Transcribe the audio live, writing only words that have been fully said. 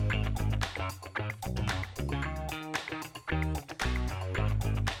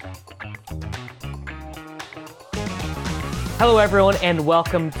Hello, everyone, and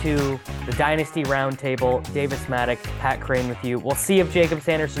welcome to the Dynasty Roundtable. Davis Maddox, Pat Crane with you. We'll see if Jacob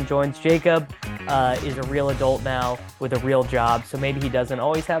Sanderson joins. Jacob is a real adult now with a real job, so maybe he doesn't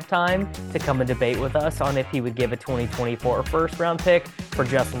always have time to come and debate with us on if he would give a 2024 first-round pick for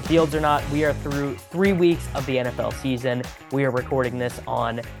Justin Fields or not. We are through 3 weeks of the NFL season. We are recording this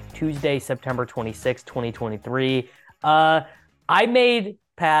on Tuesday, September 26, 2023. I made,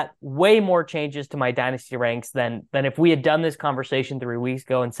 Pat, way more changes to my dynasty ranks than if we had done this conversation 3 weeks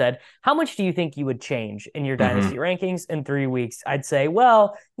ago and said, how much do you think you would change in your dynasty rankings in 3 weeks? I'd say,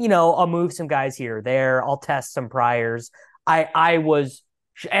 well, I'll move some guys here or there. I'll test some priors. And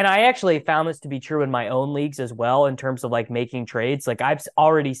I actually found this to be true in my own leagues as well in terms of like making trades. Like I've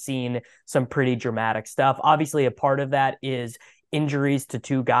already seen some pretty dramatic stuff. Obviously, a part of that is injuries to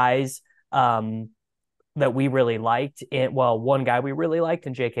two guys that we really liked. One guy we really liked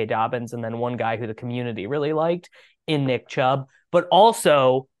in J.K. Dobbins, and then one guy who the community really liked in Nick Chubb, but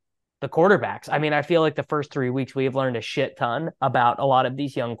also the quarterbacks. I mean, I feel like the first 3 weeks we have learned a shit ton about a lot of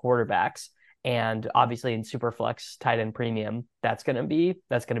these young quarterbacks, and obviously in Superflex tight end premium, that's going to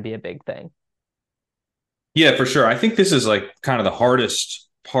be a big thing. Yeah, for sure. I think this is like kind of the hardest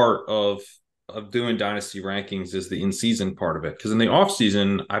part of doing dynasty rankings is the in-season part of it. Because in the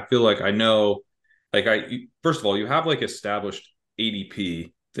off-season, I feel like I know. First of all, you have like established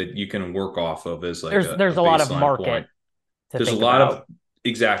ADP that you can work off of as like there's a lot of market point. to There's think a lot about. of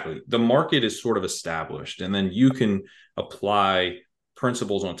exactly. The market is sort of established, and then you can apply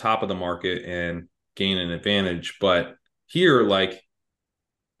principles on top of the market and gain an advantage. But here, like,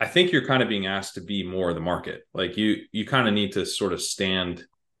 I think you're kind of being asked to be more of the market. Like you kind of need to sort of stand.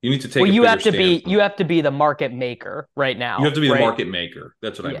 You need to take. Well, you have to be the market maker right now. You have to be right? the market maker.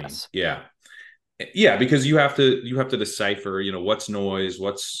 That's what I mean. Yes. Yeah. Yeah, because you have to decipher, what's noise,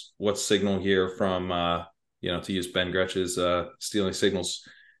 what's signal here from, to use Ben Gretch's stealing signals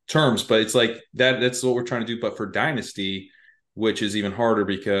terms. But it's like that's what we're trying to do. But for Dynasty, which is even harder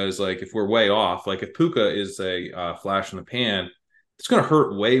because like if we're way off, like if Puka is a flash in the pan, it's going to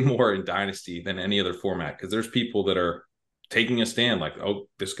hurt way more in Dynasty than any other format because there's people that are taking a stand like, oh,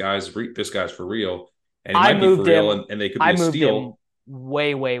 this guy's for real, and he might be for real, and they could be a steal.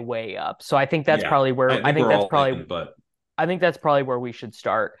 Way up. So I think that's probably where I think that's probably where we should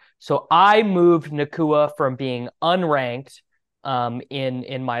start. So I moved Nakua from being unranked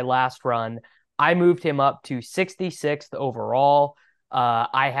in my last run. I moved him up to 66th overall.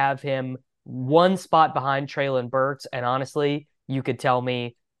 I have him one spot behind Treylon Burks, and honestly, you could tell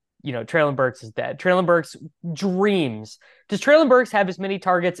me Treylon Burks is dead. Treylon Burks dreams. Does Treylon Burks have as many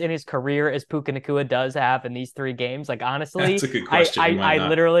targets in his career as Puka Nacua does have in these 3 games? Like, honestly, that's a good question. I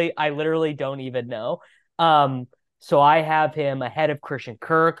literally don't even know. So I have him ahead of Christian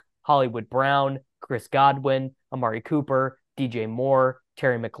Kirk, Hollywood Brown, Chris Godwin, Amari Cooper, DJ Moore,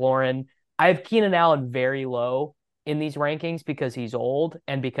 Terry McLaurin. I have Keenan Allen very low in these rankings because he's old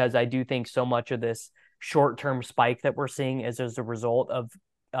and because I do think so much of this short-term spike that we're seeing is as a result of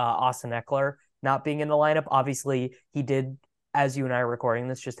Austin Eckler not being in the lineup. Obviously, he did, as you and I are recording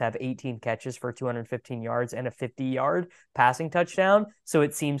this, just have 18 catches for 215 yards and a 50-yard passing touchdown. So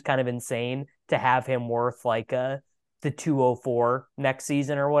it seems kind of insane to have him worth like the 204 next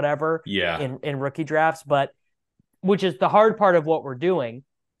season or whatever in rookie drafts. But which is the hard part of what we're doing,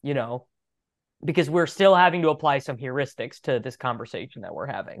 because we're still having to apply some heuristics to this conversation that we're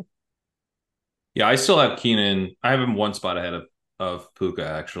having. Yeah, I still have Keenan. I have him one spot ahead of Puka,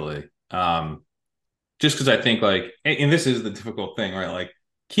 actually. Just because I think like, and this is the difficult thing, right? Like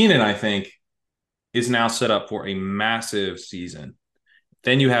Keenan, I think, is now set up for a massive season.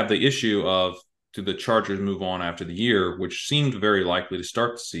 Then you have the issue of, do the Chargers move on after the year, which seemed very likely to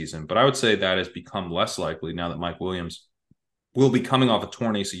start the season. But I would say that has become less likely now that Mike Williams will be coming off a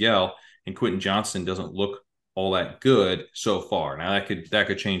torn ACL and Quentin Johnston doesn't look all that good so far. Now that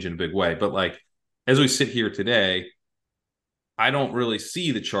could change in a big way. But like, as we sit here today, I don't really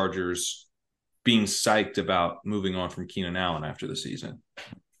see the Chargers being psyched about moving on from Keenan Allen after the season.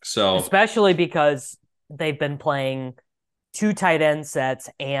 So, especially because they've been playing 2 tight end sets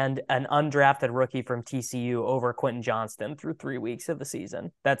and an undrafted rookie from TCU over Quentin Johnston through 3 weeks of the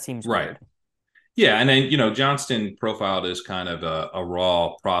season. That seems weird. Yeah, and then Johnston profiled as kind of a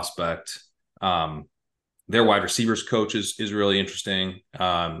raw prospect. Their wide receivers coach is really interesting.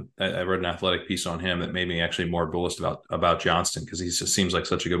 I read an athletic piece on him that made me actually more bullish about Johnston because he just seems like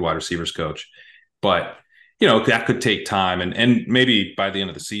such a good wide receivers coach. But, that could take time. And maybe by the end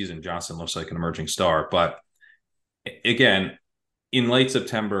of the season, Johnston looks like an emerging star. But again, in late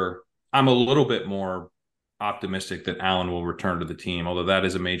September, I'm a little bit more optimistic that Allen will return to the team, although that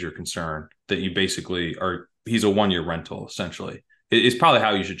is a major concern that you basically are he's a 1 year rental essentially. It's probably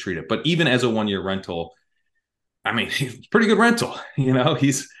how you should treat it. But even as a 1 year rental, I mean, he's pretty good rental. But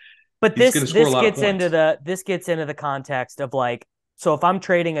He's going to score a lot of points. this gets into the context of like, so if I'm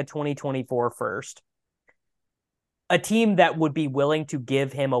trading a 2024 first, a team that would be willing to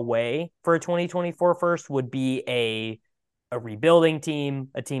give him away for a 2024 first would be a rebuilding team,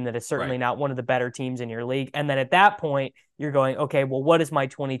 a team that is certainly Right. not one of the better teams in your league. And then at that point, you're going, okay, well, what is my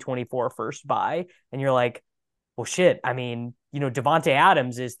 2024 first buy? And you're like, well, shit. I mean, Devonte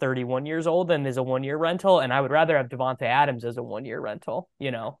Adams is 31 years old and is a 1 year rental, and I would rather have Devonte Adams as a 1 year rental.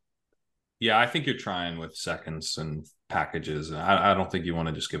 Yeah, I think you're trying with seconds and packages. I don't think you want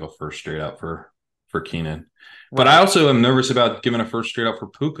to just give a first straight up for Keenan. But I Right. also am nervous about giving a first straight up for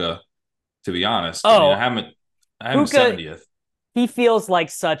Puka, to be honest. I mean, Oh, I have him Puka, 70th. he feels like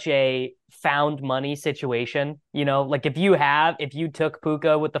such a found money situation. Like if you took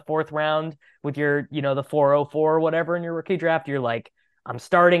Puka with the fourth round with your the 404 or whatever in your rookie draft, you're like, I'm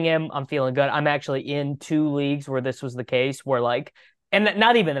starting him. I'm feeling good. I'm actually in two leagues where this was the case where like, and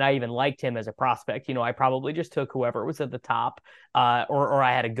not even that I even liked him as a prospect. I probably just took whoever was at the top, or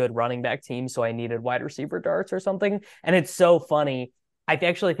I had a good running back team, so I needed wide receiver darts or something. And it's so funny. I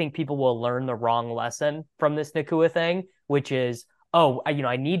actually think people will learn the wrong lesson from this Nakua thing, which is, oh,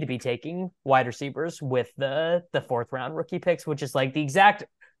 I need to be taking wide receivers with the fourth round rookie picks, which is like the exact It's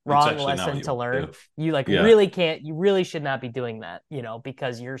wrong actually not what lesson you to want to learn. do. You like Yeah. really can't, you really should not be doing that,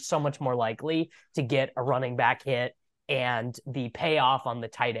 because you're so much more likely to get a running back hit and the payoff on the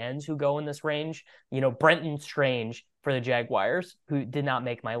tight ends who go in this range. Brenton Strange for the Jaguars, who did not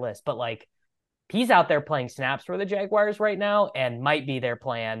make my list, but like he's out there playing snaps for the Jaguars right now and might be their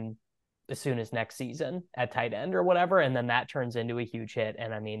plan as soon as next season at tight end or whatever. And then that turns into a huge hit.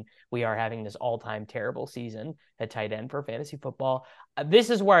 And I mean, we are having this all-time terrible season at tight end for fantasy football. This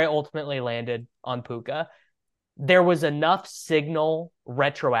is where I ultimately landed on Puka. There was enough signal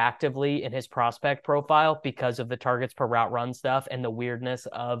retroactively in his prospect profile because of the targets per route run stuff and the weirdness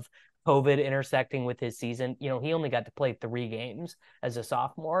of COVID intersecting with his season. He only got to play 3 games as a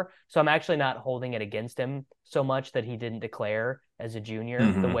sophomore. So I'm actually not holding it against him so much that he didn't declare as a junior the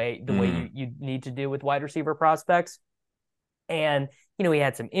Mm-hmm. way Mm-hmm. you need to do with wide receiver prospects. And, he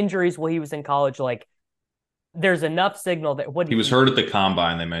had some injuries while he was in college. Like there's enough signal that what He was he, hurt at the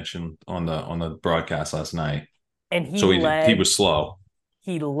combine, they mentioned on the broadcast last night. and So he was slow.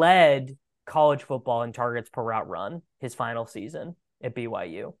 he led college football in targets per route run his final season at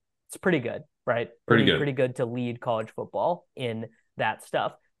BYU. It's pretty good, right? Pretty Pretty good. good to lead college football in that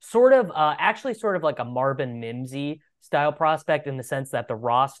stuff. Actually, sort of like a Marvin Mimsy style prospect in the sense that the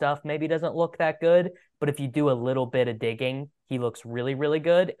raw stuff maybe doesn't look that good, but if you do a little bit of digging, he looks really, really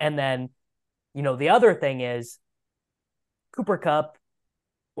good. And then, the other thing is Cooper Kupp,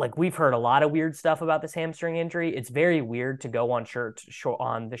 like we've heard a lot of weird stuff about this hamstring injury. It's very weird to go on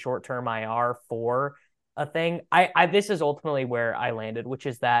the short term IR for a thing. I this is ultimately where I landed, which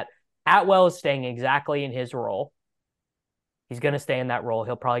is that Atwell is staying exactly in his role. He's going to stay in that role.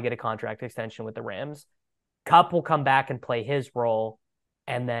 He'll probably get a contract extension with the Rams. Kupp will come back and play his role,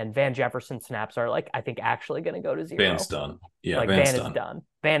 and then Van Jefferson snaps are like I think actually going to go to Van's 0. done. Yeah, Like Van's Van is done. done.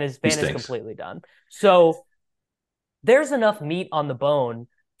 He Van is stinks. completely done. So there's enough meat on the bone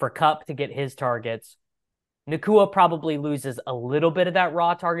for Kupp to get his targets. Nakua probably loses a little bit of that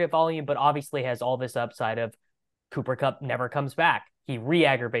raw target volume, but obviously has all this upside of Cooper Kupp never comes back. He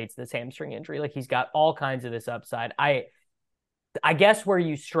re-aggravates this hamstring injury. Like he's got all kinds of this upside. I guess where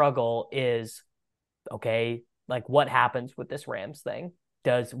you struggle is okay, like what happens with this Rams thing?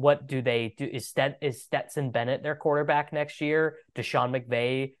 What do they do? Is Stetson Bennett their quarterback next year? Does Sean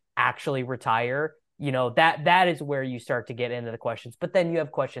McVay actually retire? That is where you start to get into the questions. But then you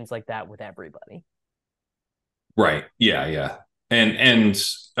have questions like that with everybody. Right. Yeah, yeah. And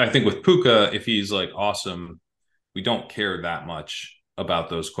I think with Puka, if he's like awesome, we don't care that much about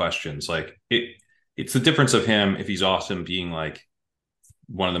those questions. Like it's the difference of him if he's awesome being like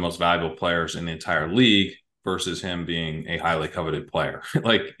one of the most valuable players in the entire league versus him being a highly coveted player.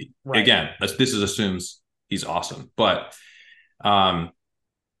 Like Right. again, this is assumes he's awesome. But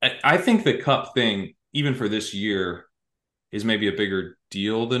I think the cup thing, even for this year, is maybe a bigger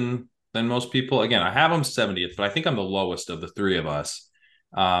deal than most people. Again, I have him 70th, but I think I'm the lowest of the three of us.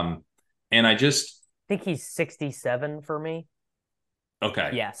 Um, and I just I think he's 67 for me.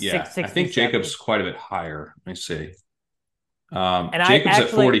 okay, Yeah, yeah. I think 67. Jacob's quite a bit higher. Let me see. And I Jacob's at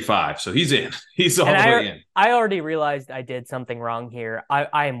actually 45, so he's in. He's and all the way in. I already realized I did something wrong here.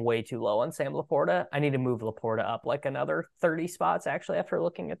 I am way too low on Sam Laporta. I need to move Laporta up like another 30 spots actually after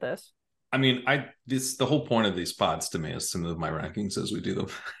looking at this. I mean, the whole point of these pods to me is to move my rankings as we do them.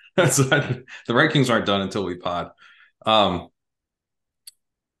 That's the rankings aren't done until we pod. Um,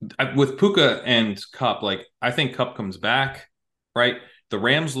 with Puka and Cup, like I think Cup comes back, right? The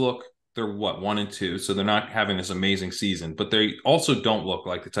Rams look they're what 1-2, so they're not having this amazing season, but they also don't look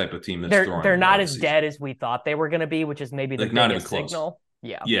like the type of team that's throwing They're a lot not of the as season. dead as we thought they were going to be, which is maybe the Like not even biggest close. signal.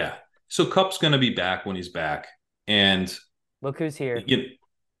 Yeah. Yeah. So Cup's going to be back when he's back, and Look who's here. you know,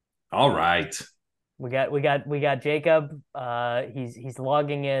 all right. We got Jacob. He's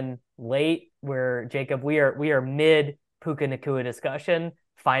logging in late. Where Jacob, we are mid Puka Nakua discussion,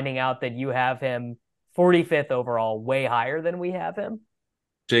 finding out that you have him 45th overall, way higher than we have him.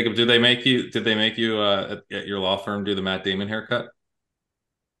 Jacob, did they make you at your law firm do the Matt Damon haircut?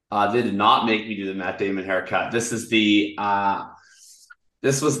 They did not make me do the Matt Damon haircut. This was the I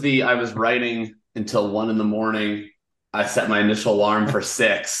was writing until 1 a.m. I set my initial alarm for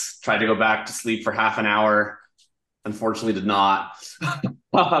 6. Tried to go back to sleep for half an hour. Unfortunately, did not.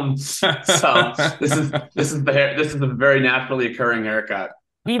 So this is a very naturally occurring haircut.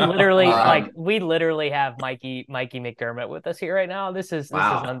 He literally we literally have Mikey McDermott with us here right now. This is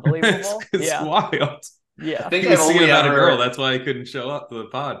Wow. unbelievable. It's Yeah. wild. Yeah. I think He I've was singing only about a girl. ever That's why I couldn't show up to the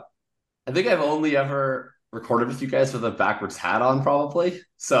pod. I think I've only ever recorded with you guys with a backwards hat on, probably.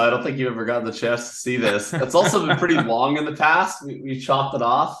 So I don't think you've ever gotten the chance to see this. It's also been pretty long in the past. We chopped it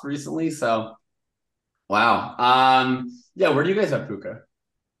off recently. So wow. Yeah, where do you guys have Puka?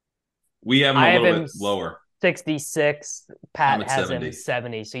 We have him I a have little him bit lower. 66. I'm Pat at has 70. him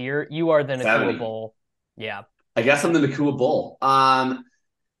 70. So you are the 70. Nakua Bull. Yeah. I guess I'm the Nakua Bull.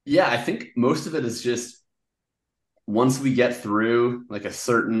 Yeah, I think most of it is just once we get through like a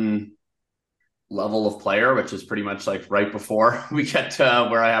certain level of player, which is pretty much like right before we get to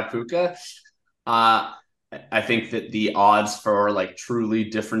where I have Puka. I think that the odds for like truly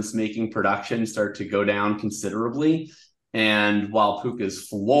difference making production start to go down considerably. And while Puka's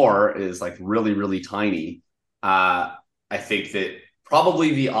floor is like really, really tiny, I think that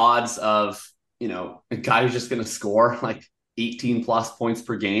probably the odds of, a guy who's just going to score like 18 plus points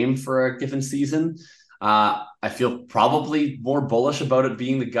per game for a given season, I feel probably more bullish about it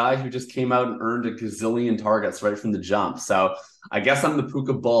being the guy who just came out and earned a gazillion targets right from the jump. So I guess I'm the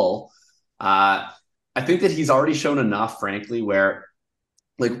Puka Bull. I think that he's already shown enough, frankly, where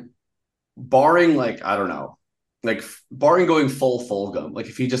like barring like, I don't know, like barring going full Fulgham, like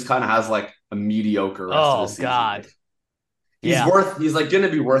if he just kind of has like a mediocre rest of the season, God. like, he's like going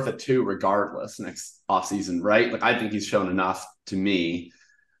to be worth it too, regardless next offseason, right? Like I think he's shown enough to me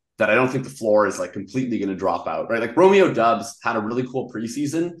that I don't think the floor is like completely going to drop out, right? Like Romeo Dubs had a really cool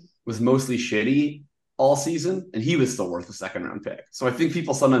preseason, was mostly shitty all season, and he was still worth a second round pick. So I think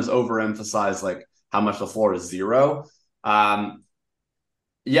people sometimes overemphasize like how much the floor is 0.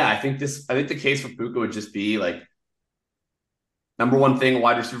 Yeah, I think the case for Puka would just be like, number one thing,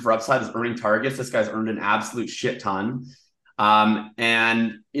 wide receiver for upside is earning targets. This guy's earned an absolute shit ton.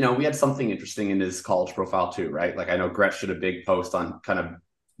 And we had something interesting in his college profile too, right? Like I know Gretsch did a big post on kind of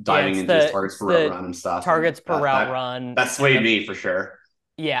diving into his targets per route run and stuff. Targets per route run. That swayed me for sure.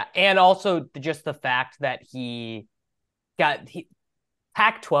 Yeah, and also just the fact that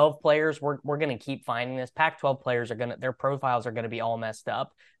Pac-12 players, we're going to keep finding this. Pac-12 players their profiles are going to be all messed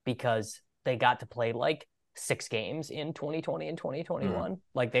up because they got to play like 6 games in 2020 and 2021.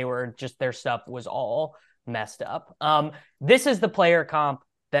 Like they were just, their stuff was all messed up. This is the player comp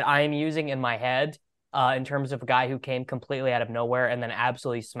that I am using in my head in terms of a guy who came completely out of nowhere and then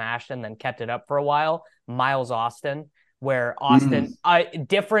absolutely smashed and then kept it up for a while. Miles Austin, where Austin,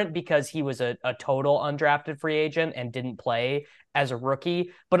 different because he was a total undrafted free agent and didn't play as a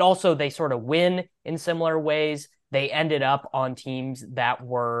rookie, but also they sort of win in similar ways. They ended up on teams that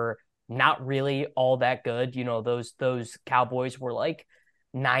were not really all that good. Those Cowboys were like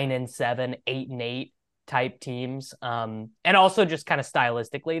 9-7, 8-8 type teams. And also just kind of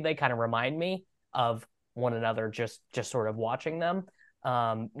stylistically, they kind of remind me of one another, just sort of watching them.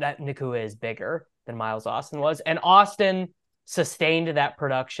 That Nakua is bigger than Miles Austin was. And Austin sustained that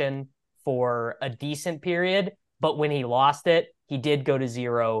production for a decent period, but when he lost it, he did go to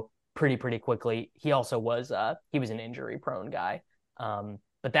 0 pretty quickly. He also was he was an injury prone guy.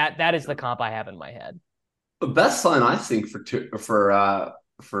 But that is the comp I have in my head. The best sign I think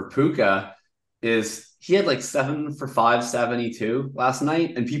for Puka is he had like 7 for 572 last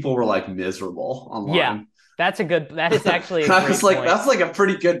night, and people were like miserable online. Yeah, that is actually a I great was like, point. that's like a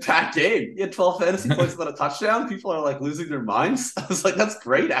pretty good packed game. He had 12 fantasy points without a touchdown. People are like losing their minds. I was like, that's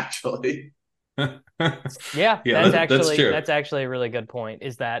great, actually. Yeah, that's actually a really good point.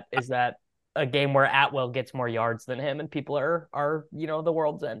 Is that a game where Atwell gets more yards than him and people are the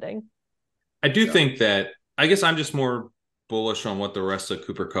world's ending? I do think that I guess I'm just more bullish on what the rest of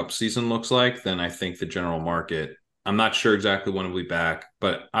Cooper Cup season looks like than I think the general market. I'm not sure exactly when we'll be back,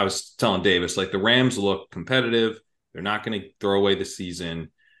 but I was telling Davis, like the Rams look competitive. They're not going to throw away the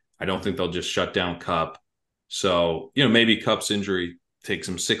season. I don't think they'll just shut down Cup. So, maybe Cup's injury takes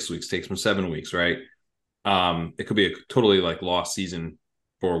him 6 weeks, takes him 7 weeks, right? It could be a totally like lost season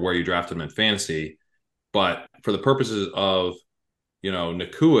for where you drafted him in fantasy. But for the purposes of,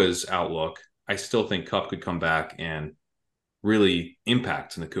 Nakua's outlook, I still think Cup could come back and really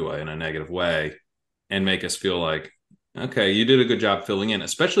impact Nakua in a negative way and make us feel like, okay, you did a good job filling in,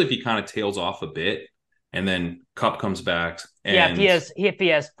 especially if he kind of tails off a bit and then Cup comes back. And if he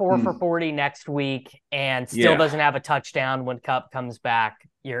has 4 for 40 next week and still doesn't have a touchdown when Cup comes back,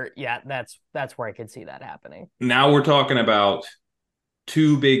 that's where I could see that happening. Now we're talking about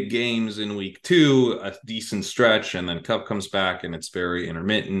 2 big games in week 2, a decent stretch, and then Cup comes back and it's very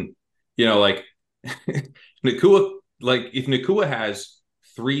intermittent. Like Nakua, like if Nakua has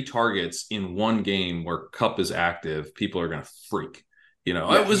 3 targets in one game where Cup is active, people are going to freak.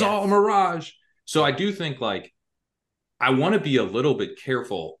 It was all a mirage. So I do think like I want to be a little bit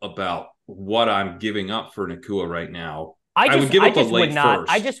careful about what I'm giving up for Nakua right now. I would give up a late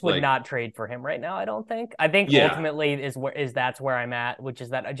first. I just would not trade for him right now. I don't think. I think ultimately that's where I'm at, which is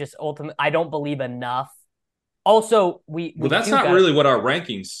that I don't believe enough. Also, that's not really what our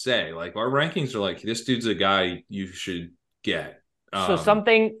rankings say. Like our rankings are like, this dude's a guy you should get. So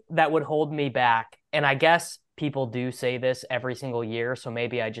something that would hold me back, and I guess people do say this every single year, so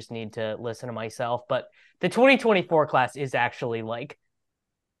maybe I just need to listen to myself, but the 2024 class is actually like,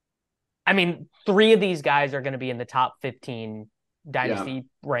 I mean, 3 of these guys are going to be in the top 15 Dynasty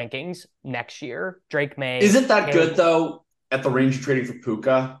rankings next year. Drake May. Is it that good, though, at the range of trading for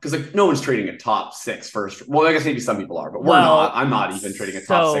Puka? Because like no one's trading a top 6 first. Well, I guess maybe some people are, but we're not. I'm not even trading a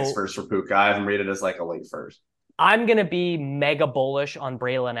top 6 first for Puka. I haven't rated as like a late first. I'm going to be mega bullish on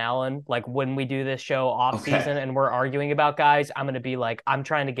Braylon Allen. Like when we do this show off season and we're arguing about guys, I'm going to be like, I'm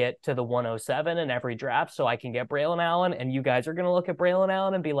trying to get to the 107 in every draft so I can get Braylon Allen. And you guys are going to look at Braylon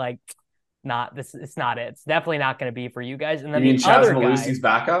Allen and be like, it's not it. It's definitely not going to be for you guys. And then you mean Chaz Malusi's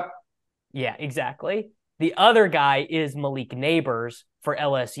backup? Yeah, exactly. The other guy is Malik Neighbors for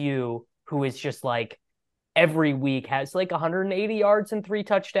LSU, who is just like every week has like 180 yards and 3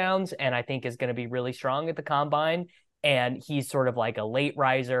 touchdowns, and I think is going to be really strong at the combine. And he's sort of like a late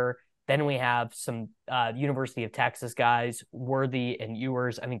riser. Then we have some University of Texas guys, Worthy and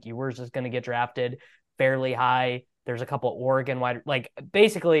Ewers. I think Ewers is going to get drafted fairly high. There's a couple Oregon wide, like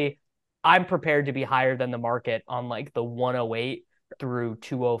basically I'm prepared to be higher than the market on like the 108 through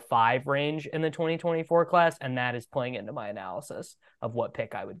 205 range in the 2024 class. And that is playing into my analysis of what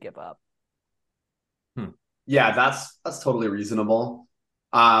pick I would give up. Yeah, that's totally reasonable.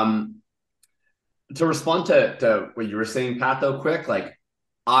 To respond to what you were saying, Pat, though, quick, like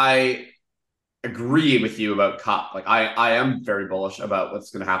I agree with you about Cup. Like I am very bullish about what's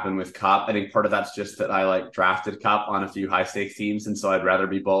going to happen with Cup. I think part of that's just that I like drafted Cup on a few high stakes teams, and so I'd rather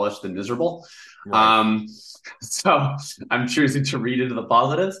be bullish than miserable. Right. So I'm choosing to read into the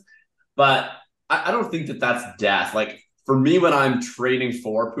positives, but I don't think that that's death. Like for me, when I'm trading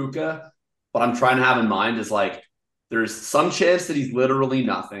for Puka, what I'm trying to have in mind is like, there's some chance that he's literally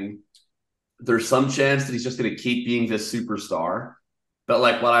nothing. There's some chance that he's just going to keep being this superstar. But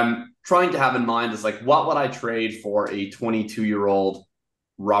like what I'm trying to have in mind is like, what would I trade for a 22-year-old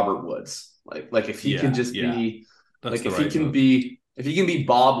Robert Woods? Like if he can just be like, if he can be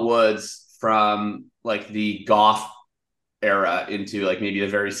Bob Woods from like the Goff era into like maybe the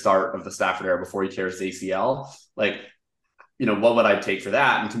very start of the Stafford era before he tears his ACL, like, what would I take for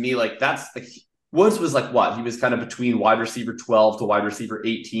that? And to me, like that's like Woods was like what? He was kind of between wide receiver 12 to wide receiver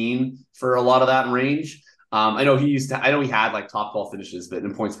 18 for a lot of that range. I know he had like top 12 finishes, but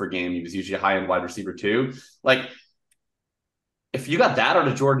in points per game, he was usually a high end wide receiver too. Like if you got that out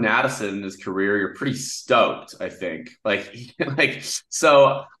of Jordan Addison in his career, you're pretty stoked, I think.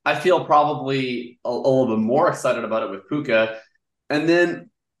 So I feel probably a little bit more excited about it with Puka. And then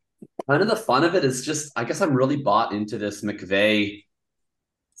kind of the fun of it is just, I guess I'm really bought into this McVay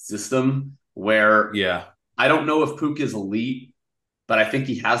system where I don't know if Puka is elite, but I think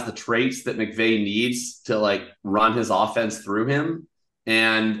he has the traits that McVay needs to like run his offense through him.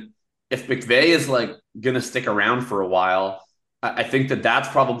 And if McVay is like going to stick around for a while, I think that that's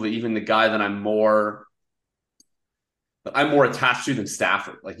probably even the guy that I'm more attached to than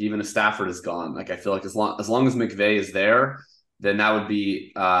Stafford. Like even if Stafford is gone, like I feel like as long as McVay is there, then that would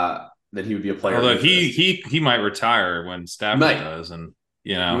be then he would be a player. Although he might retire when Stafford does, and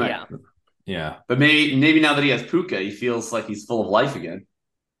But maybe now that he has Puka, he feels like he's full of life again.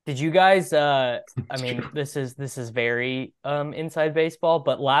 Did you guys I mean this is very inside baseball,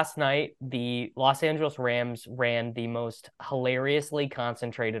 but last night the Los Angeles Rams ran the most hilariously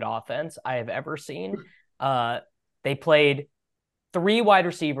concentrated offense I have ever seen. They played three wide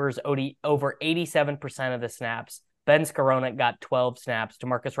receivers over 87% of the snaps. Ben Scarona got 12 snaps.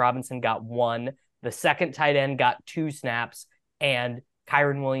 Demarcus Robinson got one. The second tight end got two snaps. And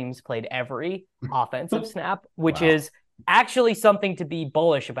Kyron Williams played every offensive snap, which Wow. is actually something to be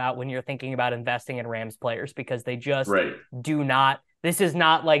bullish about when you're thinking about investing in Rams players because they just Right. do not. This is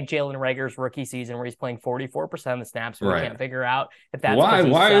not like Jalen Rager's rookie season where he's playing 44% of the snaps. And we Right. can't figure out if that's Why? because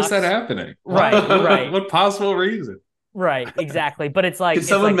he Why is that sucks. happening? Right, right. What possible reason? Right, exactly. But it's like Can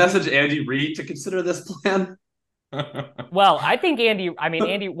someone it's like message Andy Reid to consider this plan? well, I think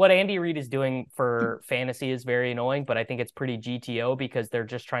what Andy Reid is doing for fantasy is very annoying, but I think it's pretty GTO because they're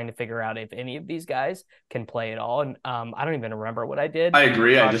just trying to figure out if any of these guys can play at all. And I don't even remember what I did. I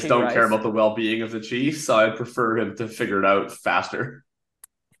agree. I just Rashee don't Rice. care about the well-being of the Chiefs, so I prefer him to figure it out faster.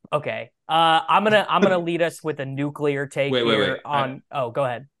 Okay. I'm gonna lead us with a nuclear take Wait. on. Go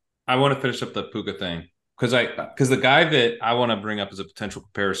ahead. I want to finish up the Puka thing because the guy that I want to bring up as a potential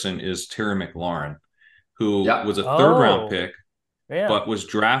comparison is Terry McLaurin, who was a third round pick, but was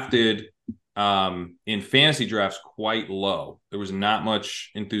drafted in fantasy drafts quite low. There was not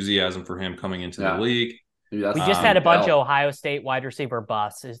much enthusiasm for him coming into the league. We just had a bunch of Ohio State wide receiver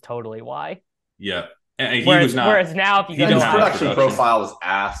busts is totally why. Yeah. And he whereas, was not. Whereas now, if you his production profile was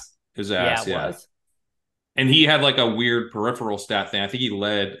ass. His ass, yeah. It was. And he had like a weird peripheral stat thing. I think he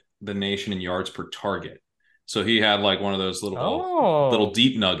led the nation in yards per target. So he had like one of those little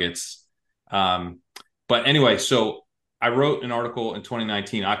deep nuggets. But anyway, so I wrote an article in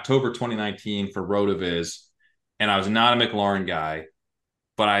 2019, October 2019 for RotoViz, and I was not a McLaurin guy,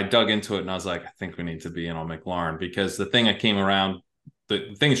 but I dug into it and I was like, I think we need to be in on McLaurin because the thing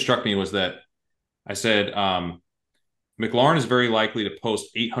the thing that struck me was that I said, McLaurin is very likely to post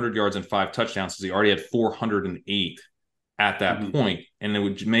 800 yards and 5 touchdowns because he already had 408 at that point, and it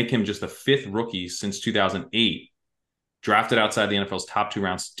would make him just the 5th rookie since 2008 drafted outside the NFL's top 2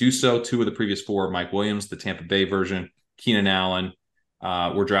 rounds to do so. 2 of the previous 4, Mike Williams, the Tampa Bay version, Keenan Allen,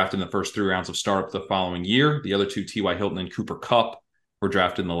 were drafted in the first 3 rounds of startup the following year. The other 2, T.Y. Hilton and Cooper Kupp, were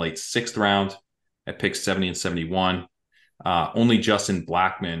drafted in the late 6th round at picks 70 and 71. Only Justin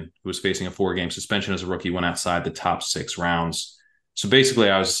Blackmon, who was facing a 4-game suspension as a rookie, went outside the top 6 rounds. So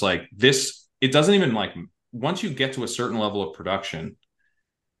basically, I was just like, it doesn't even like, once you get to a certain level of production,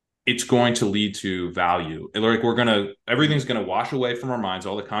 it's going to lead to value. Like everything's going to wash away from our minds.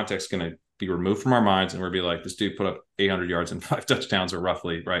 All the context is going to be removed from our minds. And we'll be like, this dude put up 800 yards and 5 touchdowns or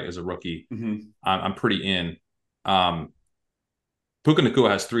roughly, right, as a rookie. I'm pretty in. Puka Nacua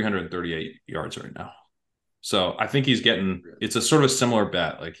has 338 yards right now. So I think it's a sort of similar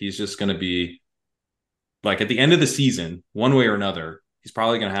bet. Like he's just going to be like at the end of the season, one way or another, he's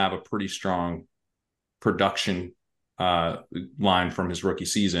probably going to have a pretty strong production line from his rookie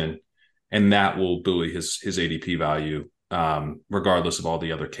season. And that will buoy his ADP value, regardless of all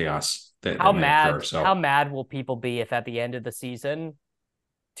the other chaos that may occur. So how mad will people be if at the end of the season,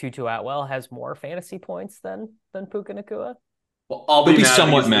 Tutu Atwell has more fantasy points than Puka Nacua? Well, I'll be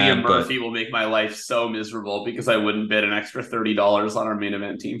somewhat mad. Liam Murphy but... will make my life so miserable because I wouldn't bid an extra $30 on our main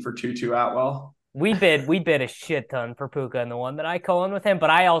event team for Tutu Atwell. We bid a shit ton for Puka in the one that I co-owned with him, but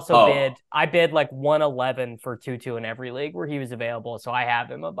I also bid like 111 for Tutu in every league where he was available, so I have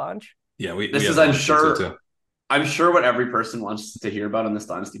him a bunch. Yeah, I'm sure what every person wants to hear about on this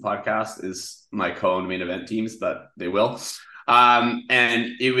Dynasty podcast is my co-owned main event teams, but they will.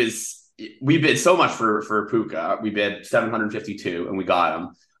 And we bid so much for Puka. We bid 752 and we got him.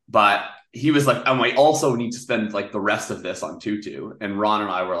 But he was like, and we also need to spend like the rest of this on Tutu. And Ron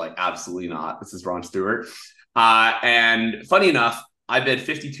and I were like, absolutely not. This is Ron Stewart. And funny enough, I bid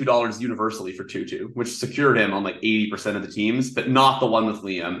 $52 universally for Tutu, which secured him on like 80% of the teams, but not the one with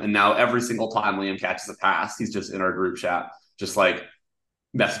Liam. And now every single time Liam catches a pass, he's just in our group chat, just like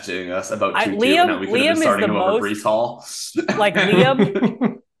messaging us about Tutu. Liam, we could have been starting him over Breece Hall. Like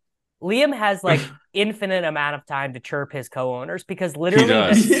Liam has like infinite amount of time to chirp his co-owners because literally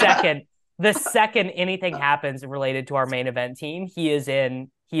the second anything happens related to our main event team, he is in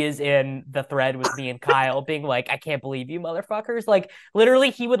the thread with me and Kyle being like, I can't believe you motherfuckers. Like literally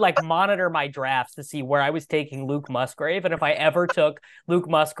he would like monitor my drafts to see where I was taking Luke Musgrave. And if I ever took Luke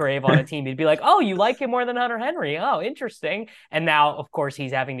Musgrave on a team, he'd be like, oh, you like him more than Hunter Henry. Oh, interesting. And now of course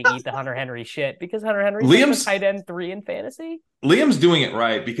he's having to eat the Hunter Henry shit because Hunter Henry's tight end 3 in fantasy. Liam's doing it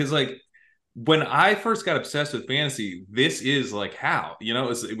right because like when I first got obsessed with fantasy, this is like how,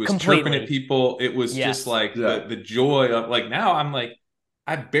 it was chirping at people. It was just like the joy of like, now I'm like,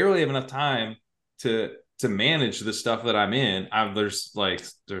 I barely have enough time to manage the stuff that I'm in. There's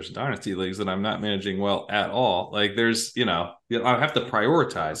dynasty leagues that I'm not managing well at all. Like there's, I have to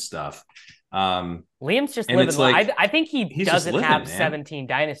prioritize stuff. Liam's just and living. it's like, I think he he's just doesn't living, have man. 17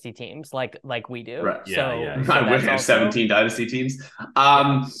 dynasty teams like we do. Right. So, Yeah. so I wish that's I have also 17 dynasty teams.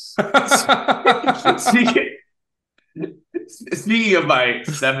 Speaking of my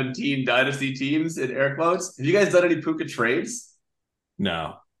 17 dynasty teams in air quotes, have you guys done any Puka trades?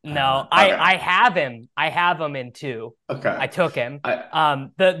 No. No, Okay. I have him. I have him in 2. Okay. I took him.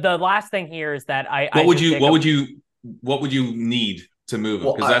 The last thing here is that what would you need to move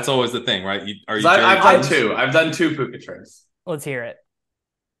him? Because that's always the thing, right? I've done 2 Puka trades. Let's hear it.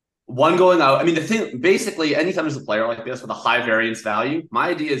 One going out. I mean, the thing, basically, anytime there's a player like this with a high variance value, my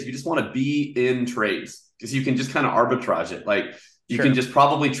idea is you just want to be in trades because you can just kind of arbitrage it. Like you can just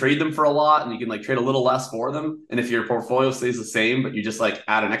probably trade them for a lot and you can like trade a little less for them. And if your portfolio stays the same, but you just like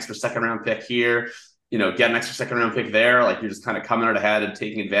add an extra second round pick here, get an extra second round pick there, like you're just kind of coming out ahead and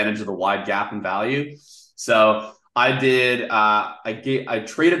taking advantage of the wide gap in value. So I did, I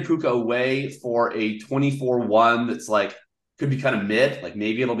traded Puka away for a 24-1 that's like, could be kind of mid, like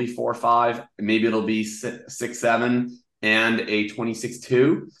maybe it'll be 4-5, maybe it'll be 6-7, and a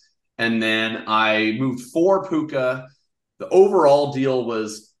 26-2. And then I moved 4 Puka. The overall deal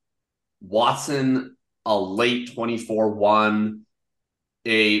was Watson, a late 24-1,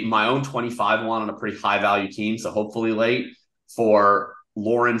 my own 25-1 on a pretty high value team, so hopefully late, for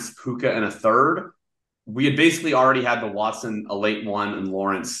Lawrence, Puka, and a third. We had basically already had the Watson, a late 1, and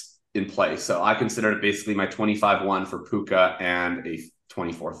Lawrence in play. So I considered it basically my 25-1 for Puka and a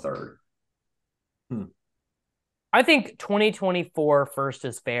 24 third. I think 2024 first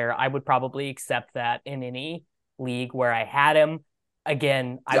is fair. I would probably accept that in any league where I had him.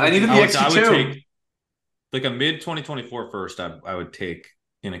 Again, I needed the extra 2. I would take like a mid 2024 first. I would take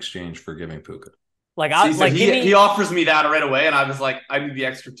in exchange for giving Puka. He offers me that right away, and I was like, I need the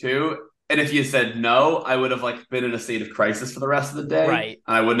extra 2. And if you said no, I would have like been in a state of crisis for the rest of the day. Right.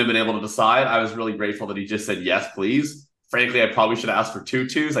 And I wouldn't have been able to decide. I was really grateful that he just said, yes, please. Frankly, I probably should have asked for 2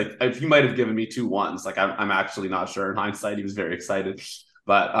 2s. Like he might have given me 2 1s. Like I'm actually not sure in hindsight. He was very excited.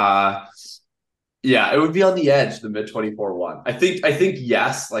 But yeah, it would be on the edge, the mid 24-1. I think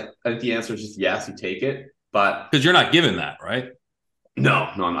yes. Like I think the answer is just yes, you take it. But because you're not giving that, right? No,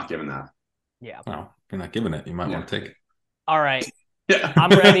 I'm not giving that. Yeah. No, you're not giving it. You might want to take it. All right. Yeah. I'm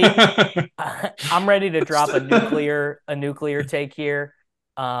ready. I'm ready to drop a nuclear take here,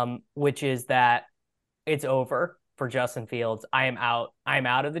 which is that it's over for Justin Fields. I am out. I'm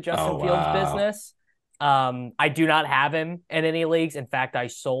out of the Justin Fields business. I do not have him in any leagues. In fact, I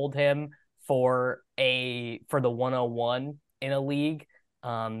sold him for the 101 in a league.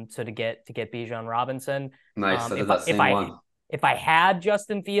 So to get Bijan Robinson. Nice. If I had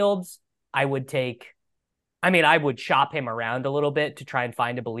Justin Fields, I would shop him around a little bit to try and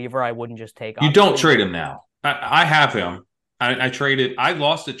find a believer. I wouldn't just take. You don't trade him now. I have him. I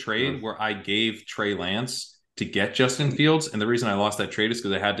lost a trade where I gave Trey Lance to get Justin Fields. And the reason I lost that trade is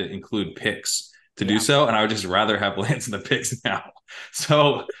because I had to include picks to do so. And I would just rather have Lance in the picks now.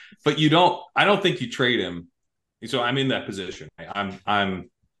 So, but I don't think you trade him. So I'm in that position. I'm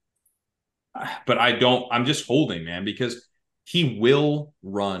just holding, man, because he will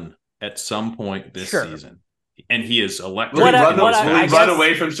run at some point this season. And he is electric. Will he run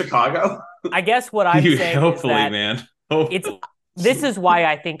away from Chicago? I guess what I'm saying hopefully, is that man. This is why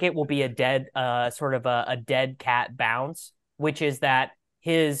I think it will be a dead, sort of a dead cat bounce, which is that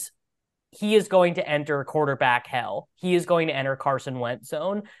he is going to enter quarterback hell. He is going to enter Carson Wentz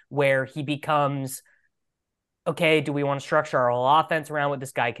zone where he becomes, okay, do we want to structure our whole offense around what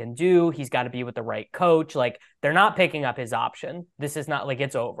this guy can do? He's got to be with the right coach. Like they're not picking up his option. This is not like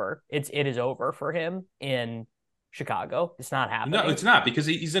it's over. It is over for him in Chicago. It's not happening. No, it's not because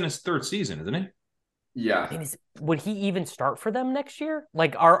he's in his 3rd season, isn't he? Yeah. Would he even start for them next year?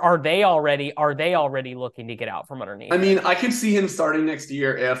 Like, are they already looking to get out from underneath? I mean, I could see him starting next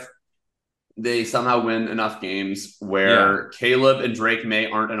year if they somehow win enough games where Caleb and Drake May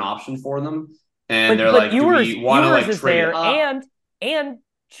aren't an option for them, and they're like, do we want to like trade up? And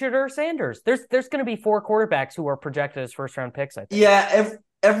Shedeur Sanders. There's going to be 4 quarterbacks who are projected as first-round picks, I think. Yeah,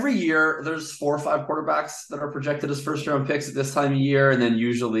 every year there's 4 or 5 quarterbacks that are projected as first-round picks at this time of year, and then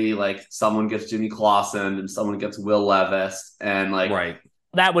usually like someone gets Jimmy Clausen and someone gets Will Levis, and like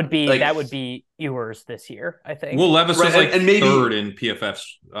that would be Ewers this year, I think. Will Levis was like maybe 3rd in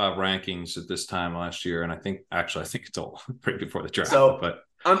PFF's rankings at this time last year, and I think it's all right before the draft. So but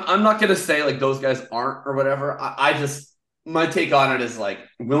I'm not gonna say like those guys aren't or whatever. my take on it is like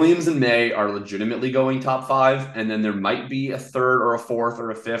Williams and May are legitimately going top 5, and then there might be a third or a fourth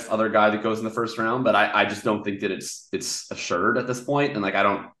or a fifth other guy that goes in the first round, but I just don't think that it's assured at this point. And like I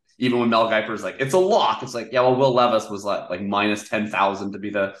don't, even when Mel Kiper's like it's a lock, it's like yeah, well Will Levis was like minus 10,000 to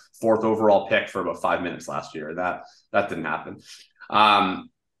be the 4th overall pick for about 5 minutes last year. That didn't happen.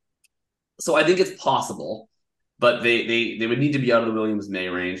 So I think it's possible, but they would need to be out of the Williams May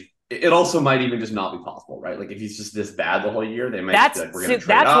range. It also might even just not be possible, right? Like if he's just this bad the whole year, they might be like, we're going to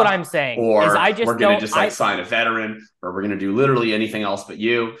trade up, what I'm saying. Or is I just we're going to just like sign a veteran, or we're going to do literally anything else but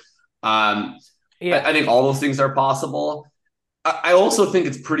you. I think all those things are possible. I also think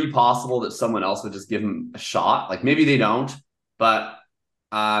it's pretty possible that someone else would just give him a shot. Like maybe they don't, but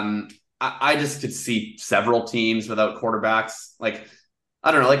I just could see several teams without quarterbacks. Like,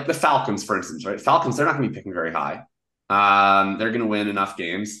 I don't know, like the Falcons, for instance, right? Falcons, they're not going to be picking very high. They're going to win enough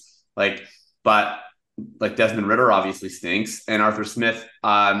games. But Desmond Ridder obviously stinks, and Arthur Smith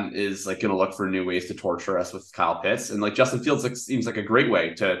is like going to look for new ways to torture us with Kyle Pitts, and like Justin Fields seems like a great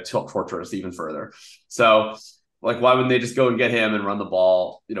way to torture us even further. So like, why wouldn't they just go and get him and run the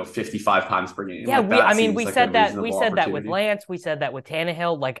ball, 55 times per game? Yeah, like, we said that with Lance, we said that with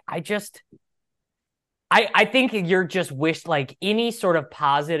Tannehill. Like, I think you're just like any sort of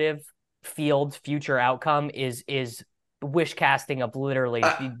positive Fields future outcome is wish casting of literally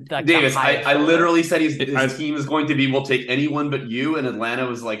like Davis. I literally said his team is going to be we'll take anyone but you, and Atlanta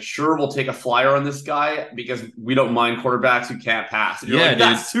was like, sure, we'll take a flyer on this guy because we don't mind quarterbacks who can't pass. And you're like,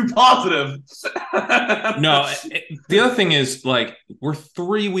 that's too positive. No, the other thing is like we're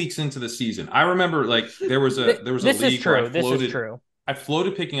 3 weeks into the season. I remember like there was a league where this is true. I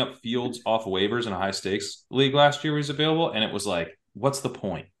floated picking up Fields off waivers in a high stakes league last year was available, and it was like, what's the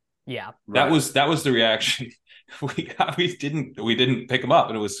point? Yeah, that was the reaction. We didn't pick him up,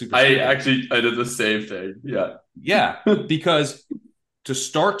 and it was super. I did the same thing. Yeah, because to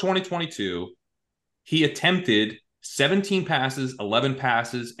start 2022, he attempted 17 passes, 11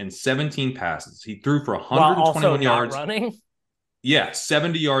 passes, and 17 passes. He threw for 121 yards. Running. Yeah,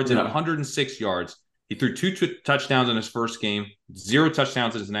 70 yards and 106 yards. He threw 2 touchdowns in his first game, 0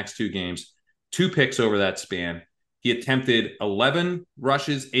 touchdowns in his next 2 games, 2 picks over that span. He attempted 11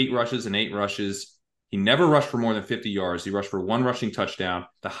 rushes, 8 rushes, and 8 rushes. He never rushed for more than 50 yards. He rushed for 1 rushing touchdown.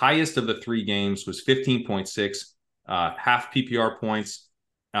 The highest of the 3 games was 15.6, half PPR points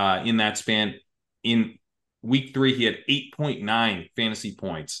in that span. In week 3, he had 8.9 fantasy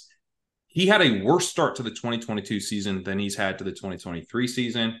points. He had a worse start to the 2022 season than he's had to the 2023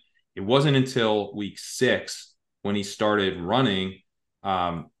 season. It wasn't until week 6 when he started running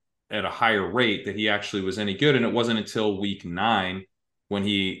at a higher rate that he actually was any good. And it wasn't until week 9 when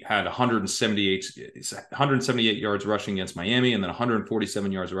he had 178 yards rushing against Miami, and then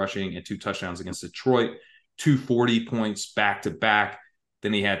 147 yards rushing and 2 touchdowns against Detroit, 240 points back to back.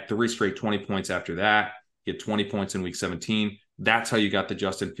 Then he had 3 straight 20 points after that. He had 20 points in week 17. That's how you got the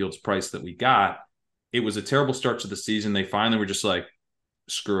Justin Fields price that we got. It was a terrible start to the season. They finally were just like,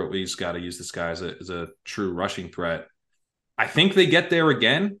 screw it, we just got to use this guy as a true rushing threat. I think they get there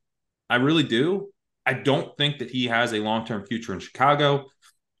again. I really do. I don't think that he has a long-term future in Chicago.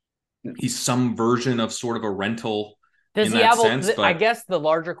 He's some version of sort of a rental in that sense. But I guess the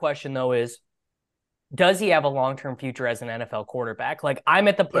larger question, though, is does he have a long-term future as an NFL quarterback? Like, I'm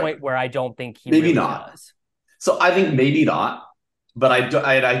at the point where I don't think he maybe really not. does. So I think maybe not, but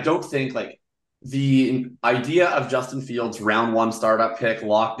I don't think like the idea of Justin Fields round 1 startup pick,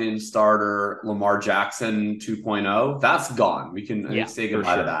 locked in starter, Lamar Jackson 2.0, that's gone. We can say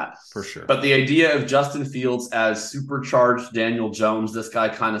goodbye to that. For sure. But the idea of Justin Fields as supercharged Daniel Jones, this guy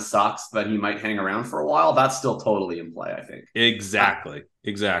kind of sucks, but he might hang around for a while, that's still totally in play, I think. Exactly.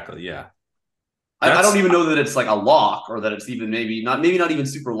 Yeah. I don't even know that it's like a lock or that it's even maybe not even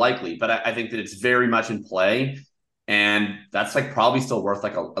super likely, but I think that it's very much in play. And that's like probably still worth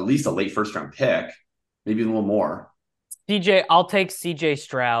like at least a late first round pick, maybe a little more. I'll take CJ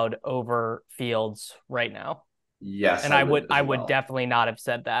Stroud over Fields right now. Yes. And I would definitely not have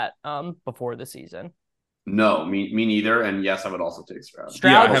said that before the season. No, me neither. And yes, I would also take Stroud.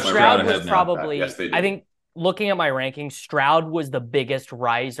 Stroud was probably, yes, they do. I think looking at my rankings, Stroud was the biggest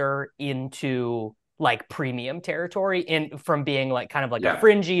riser into like premium territory from being like kind of like a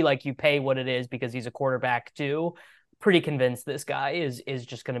fringy, like you pay what it is because he's a quarterback too. Pretty convinced this guy is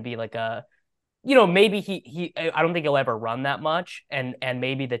just going to be like a, maybe he I don't think he'll ever run that much, and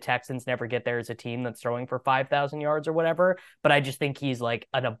maybe the Texans never get there as a team that's throwing for 5,000 yards or whatever, but I just think he's like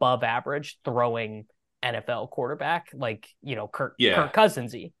an above average throwing NFL quarterback, like, Kirk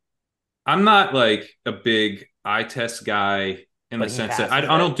Cousins-y. I'm not like a big eye test guy in the sense that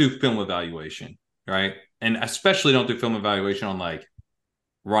I don't do film evaluation, right? and especially don't do film evaluation on like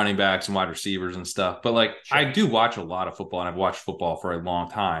running backs and wide receivers and stuff. But like, I do watch a lot of football, and I've watched football for a long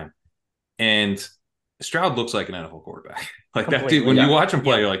time. And Stroud looks like an NFL quarterback. Like that dude, when you watch him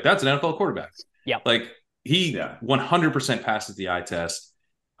play, you're like, that's an NFL quarterback. Yeah. Like he 100% passes the eye test.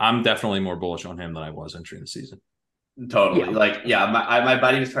 I'm definitely more bullish on him than I was entering the season. Totally. My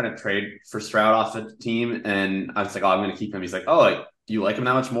buddy was trying to trade for Stroud off the team, and I was like, oh, I'm going to keep him. He's like, oh, like, do you like him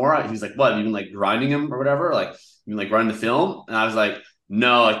that much more? He's like, what? You've been like grinding him or whatever? Like, you been like running the film? And I was like,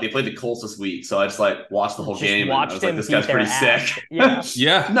 no, like they played the Colts this week, so I just like watched the whole game. And I was like, this guy's pretty sick. Yeah,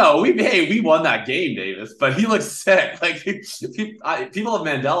 yeah. No, we won that game, Davis, but he looks sick. Like people have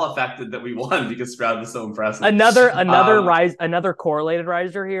Mandela affected that we won because Stroud was so impressive. Another correlated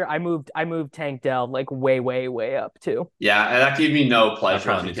riser here. I moved Tank Dell like way up too. Yeah, and that gave me no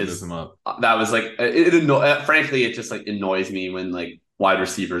pleasure because that was like frankly, it just like annoys me when like wide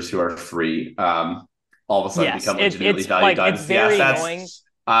receivers who are free all of a sudden become legitimately valued dynasty assets.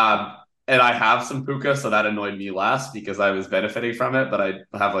 And I have some Puka, so that annoyed me less because I was benefiting from it, but I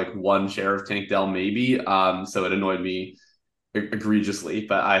have like one share of Tank Dell maybe. So it annoyed me egregiously,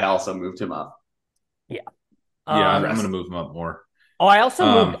 but I also moved him up. Yeah. I'm going to move him up more. Oh, I also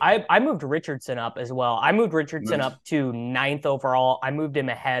moved I moved Richardson up as well. I moved Richardson up to 9th overall. I moved him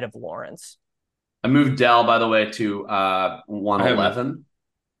ahead of Lawrence. I moved Dell, by the way, to 111.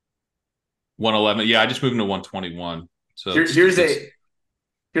 111. Yeah, I just moved him to 121. So here's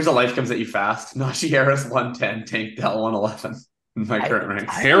a life comes at you fast. Najee Harris 110, Tank Dell 111. My current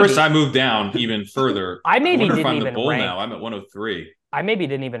ranks. Harris, I moved down even further. I maybe didn't even rank. Now I'm at 103. I maybe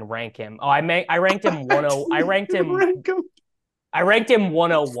didn't even rank him. I ranked him 10. I ranked him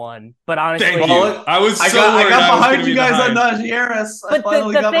 101. But honestly, I got behind you guys on Najee Harris. But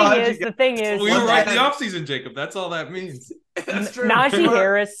the thing is, we were right in the offseason, Jacob. That's all that means. That's true.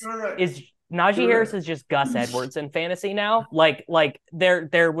 Najee Harris is just Gus Edwards in fantasy now. Like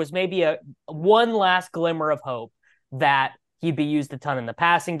there was maybe one last glimmer of hope that he'd be used a ton in the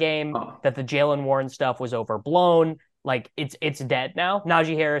passing game, that the Jaylen Warren stuff was overblown. Like it's dead now.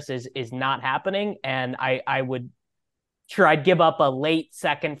 Najee Harris is not happening, and I'd give up a late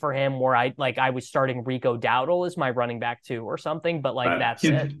second for him where I was starting Rico Dowdle as my running back too or something, but like that's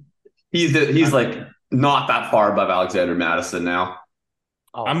it. He's like not that far above Alexander Madison now.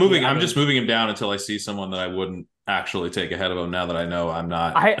 Oh, I'm just moving him down until I see someone that I wouldn't actually take ahead of him now that I know I'm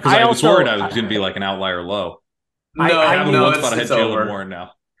not. Because I was worried I was going to be like an outlier low. I have one spot ahead Jaylen Warren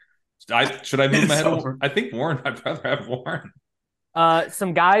now. Should I move him ahead? I think Warren. I'd rather have Warren.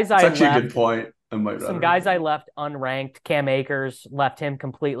 Some guys That's actually a good point. I left unranked. Cam Akers, left him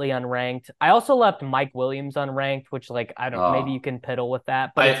completely unranked. I also left Mike Williams unranked, which like I don't know, maybe you can piddle with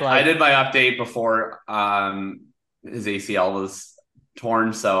that. But I did my update before his ACL was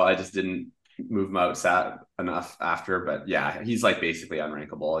torn, so I just didn't move him out enough after. But yeah, he's like basically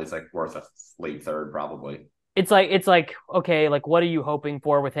unrankable. He's like worth a late third probably. It's like okay, like what are you hoping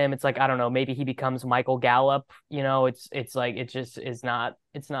for with him? It's like I don't know, maybe he becomes Michael Gallup. You know, it's like it just is not.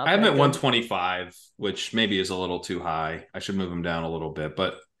 It's not. I'm at 125, which maybe is a little too high. I should move him down a little bit,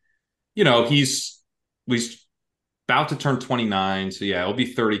 but you know, he's about to turn 29, so yeah, it'll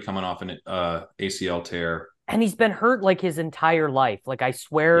be 30 coming off an ACL tear. And he's been hurt like his entire life. Like I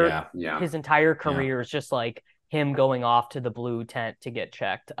swear, his entire career is just like him going off to the blue tent to get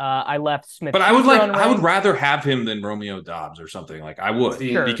checked. I left Smith. But I would rather have him than Romeo Doubs or something. Like I would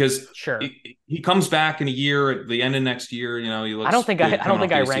because he comes back in a year at the end of next year. You know, he looks. I don't think I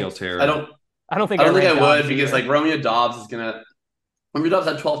would because like Romeo Doubs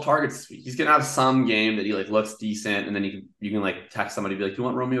had 12 targets this week. He's gonna have some game that he like looks decent, and then you can like text somebody and be like, "Do you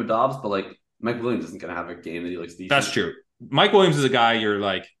want Romeo Doubs?" But like Mike Williams isn't gonna have a game that he looks decent. That's true. Mike Williams is a guy you're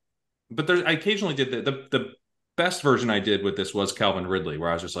like, but I occasionally did the best version I did with this was Calvin Ridley, where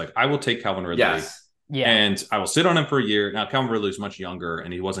I was just like, I will take Calvin Ridley. Yes. Yeah. And I will sit on him for a year. Now, Calvin Ridley is much younger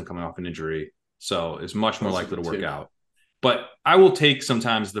and he wasn't coming off an injury. So it's much more likely to work out. But I will take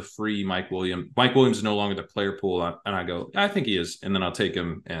sometimes the free Mike Williams. Mike Williams is no longer the player pool. And I go, I think he is. And then I'll take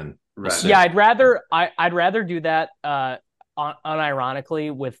him and yeah, I'd rather do that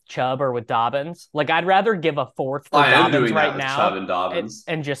unironically with Chubb or with Dobbins. Like I'd rather give a fourth for Dobbins right now Chubb and Dobbins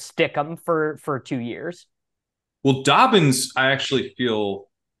and just stick them for 2 years. Well, Dobbins, I actually feel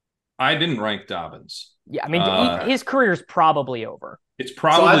I didn't rank Dobbins. Yeah, I mean, his career's probably over. It's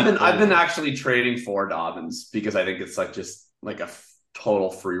probably. So I've been actually trading for Dobbins because I think it's like just like a total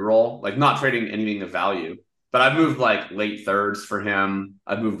free roll, like not trading anything of value. But I've moved like late thirds for him.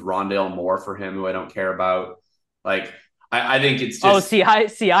 I've moved Rondale Moore for him, who I don't care about. Like I think it's Oh,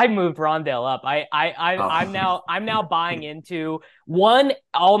 just. I moved Rondale up. I'm now buying into one.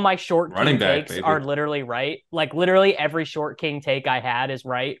 All my short Running king back, takes are baby. literally right. Like literally every short king take I had is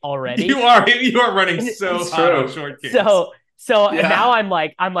right already. You are running so It's hot on true. short kings. So now Yeah. I'm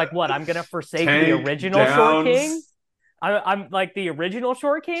like, what? I'm gonna forsake the Tank original short king. Downs I'm like the original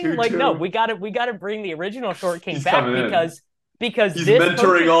short king. Like, no, 2-2. we gotta bring the original short king He's back coming in. because He's this mentoring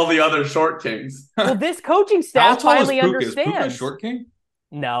coaching all the other short kings. this coaching How staff tall is finally Puka? Is Puka a understands. short king?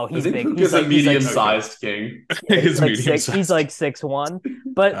 No, I he's think big. Puka's a Okay. medium-sized king. Yeah, He's medium he's sized. like 6'1". All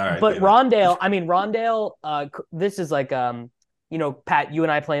But right, but damn it. Rondale, I mean Rondale, this is like Pat, you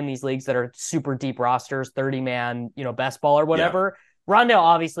and I play in these leagues that are super deep rosters, 30-man, best ball or Yeah. whatever. Rondale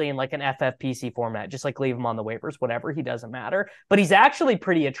obviously in like an FFPC format, just like leave him on the waivers, whatever, he doesn't matter. But he's actually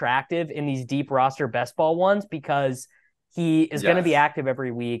pretty attractive in these deep roster best ball ones because he is going to be Yes. active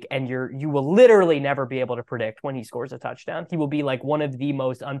every week, and you will literally never be able to predict when he scores a touchdown. He will be like one of the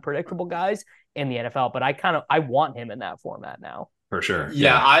most unpredictable guys in the NFL, but I want him in that format now. For sure.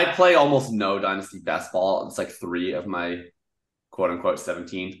 Yeah, I play almost no Dynasty best ball. It's like 3 of my quote unquote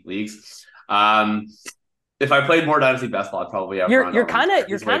 17 leagues. If I played more Dynasty best ball, I'd probably have You're Rondo. you're kind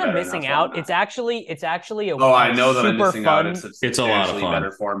of missing out. It's actually Oh, I a know that I'm super missing out. fun. It's a It's a lot of substantially fun.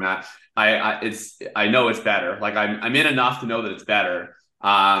 better format. I know it's better. Like I'm in enough to know that it's better.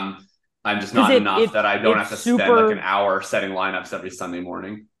 I'm just not enough that I don't have to spend like an hour setting lineups every Sunday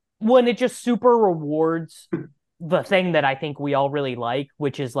morning. When it just super rewards the thing that I think we all really like,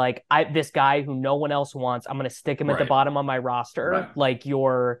 which is like this guy who no one else wants. I'm going to stick him at the bottom of my roster, Right. like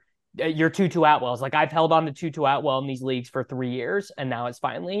your Tutu Atwells. Like I've held on to Tutu Atwell in these leagues for 3 years, and now it's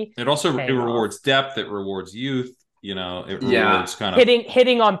finally It also paying rewards off. depth. It rewards youth. It Yeah. rewards kind of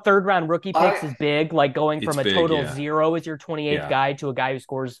Hitting on third round rookie picks is big. Like going It's from a big, total yeah. 0 as your 28th Yeah. guy to a guy who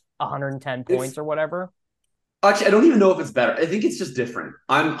scores 110 points or whatever. Actually, I don't even know if it's better. I think it's just different.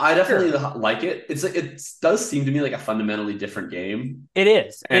 I definitely Sure. like it. It does seem to me like a fundamentally different game. It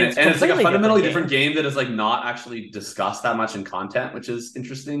is. And It's it's like a completely fundamentally different game that is like not actually discussed that much in content, which is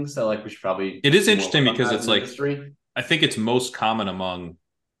interesting. So like we should probably It is do more interesting work on because that it's in the like industry. I think it's most common among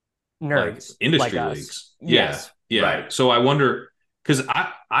like Nerds industry like us. leagues. Yes. Yeah. Right. So I wonder because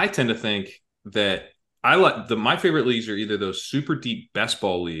I tend to think that I like my favorite leagues are either those super deep best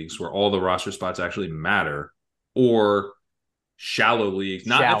ball leagues where all the roster spots actually matter, or shallow leagues,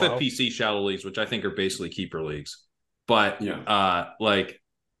 not Shallow. FFPC shallow leagues, which I think are basically keeper leagues, but Yeah. like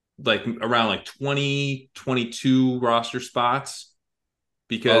around like 20, 22 roster spots.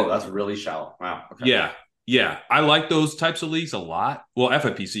 Because that's really shallow. Wow. Okay. yeah, I like those types of leagues a lot. Well,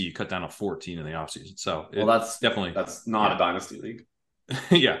 FFPC you cut down to 14 in the offseason, so That's definitely not a dynasty league.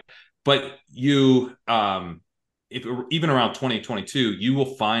 yeah. But you if even around 2022, you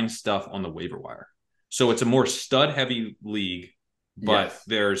will find stuff on the waiver wire. So it's a more stud heavy league, but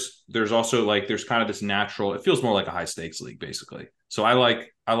Yes. there's also like there's kind of this natural, it feels more like a high stakes league basically. So I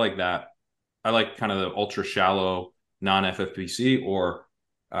like that. I like kind of the ultra shallow non FFPC or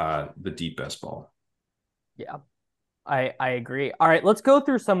the deep best ball. Yeah. I agree. All right, let's go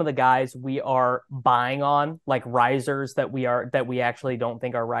through some of the guys we are buying on, like risers that we actually don't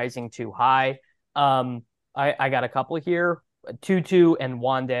think are rising too high. I got a couple here. Tutu and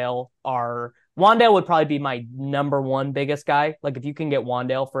Wandale would probably be my number one biggest guy. Like if you can get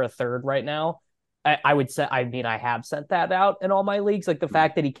Wandale for a third right now, I would say, I mean, I have sent that out in all my leagues. Like the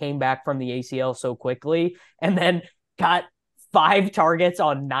fact that he came back from the ACL so quickly and then got 5 targets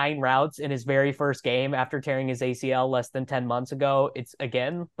on 9 routes in his very first game after tearing his ACL less than 10 months ago. It's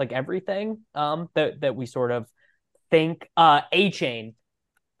again like everything that we sort of think. A-Chain.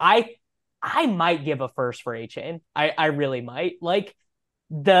 I might give a first for A-Chain. I really might. Like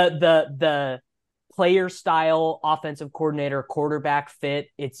the player style, offensive coordinator, quarterback fit,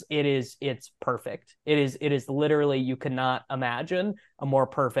 it's perfect. It is literally, you cannot imagine a more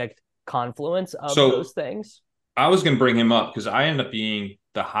perfect confluence of those things. I was going to bring him up because I ended up being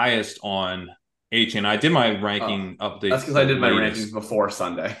the highest on A-Chain. I did my ranking update. That's because I did my rankings before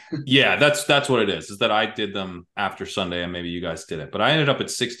Sunday. Yeah, that's what it is that I did them after Sunday and maybe you guys did it. But I ended up at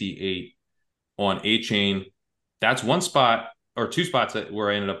 68 on A-Chain. That's one spot or 2 spots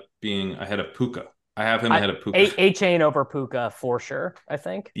where I ended up being ahead of Puka. I have him ahead of Puka. A-Chain over Puka for sure, I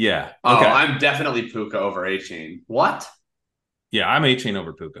think. Yeah. Okay. Oh, I'm definitely Puka over A-Chain. What? Yeah, I'm A-Chain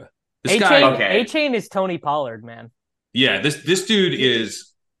over Puka. A-Chain is Tony Pollard, man. Yeah, this dude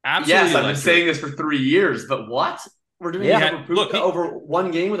is absolutely. Yes, I've been saying this for 3 years, but what? We're doing over one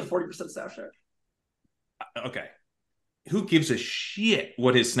game with a 40% snap share. Okay, who gives a shit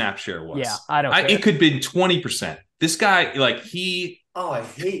what his snap share was? Yeah, I don't care. It could be 20%. This guy, like he Oh, I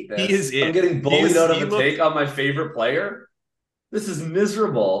hate this. He is it. I'm getting bullied out of a take on my favorite player. This is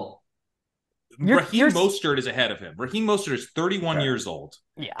miserable. Raheem Mostert is ahead of him. Raheem Mostert is 31 years old.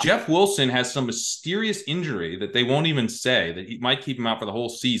 Yeah. Jeff Wilson has some mysterious injury that they won't even say that he might keep him out for the whole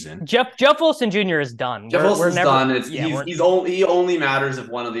season. Jeff Wilson Jr. is done. Jeff Wilson's done. He only matters if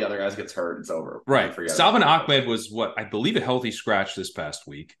one of the other guys gets hurt. It's over. Right. Salvin Ahmed was what I believe a healthy scratch this past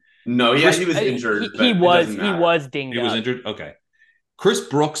week. No, he was injured. He was dinged. He was injured. Okay. Chris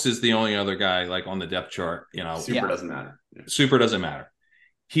Brooks is the only other guy like on the depth chart. Super doesn't matter. Yeah. Super doesn't matter.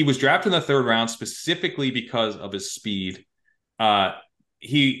 He was drafted in the third round specifically because of his speed.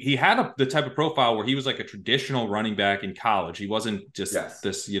 He had the type of profile where he was like a traditional running back in college. He wasn't just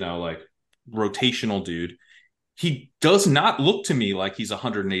this, like rotational dude. He does not look to me like he's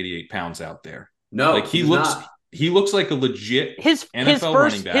 188 pounds out there. No, like he looks like a legit NFL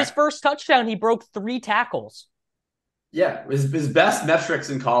running back. His first touchdown, he broke 3 tackles. Yeah, his best metrics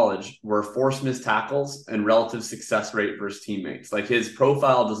in college were forced missed tackles and relative success rate versus teammates. Like his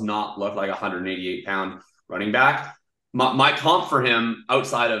profile does not look like a 188-pound running back. My comp for him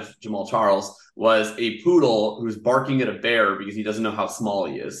outside of Jamal Charles was a poodle who's barking at a bear because he doesn't know how small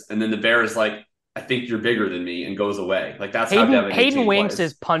he is. And then the bear is like, I think you're bigger than me, and goes away. Like that's how Devin Hayden Winks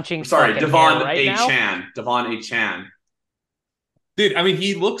is punching. Sorry, Devon right A. now. Chan. Devon A. Chan. Dude, I mean,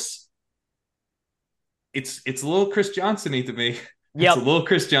 he looks. It's a little Chris Johnson-y to me. Yeah, it's a little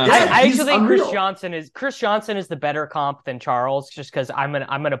Chris Johnson. I actually think Chris Johnson is the better comp than Charles, just because I'm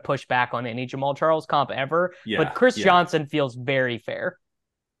gonna push back on any Jamal Charles comp ever. Yeah, but Chris Johnson feels very fair.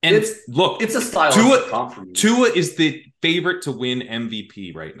 And it's a stylistic comp for me. Tua is the favorite to win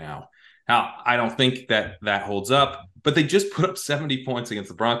MVP right now. Now, I don't think that holds up, but they just put up 70 points against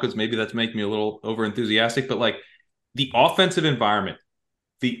the Broncos. Maybe that's making me a little over enthusiastic, but like the offensive environment,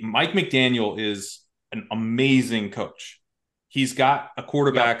 Mike McDaniel is an amazing coach. He's got a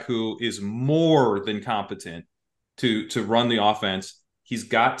quarterback who is more than competent to run the offense. He's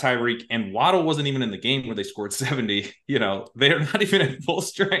got Tyreek, and Waddle wasn't even in the game where they scored 70. They're not even at full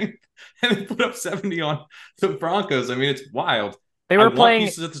strength, and they put up 70 on the Broncos. I mean, it's wild. They were playing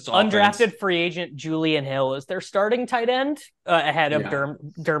undrafted free agent Julian Hill as their starting tight end ahead of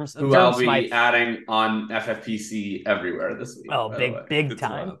Durham who I'll be adding on FFPC everywhere this week. Oh, big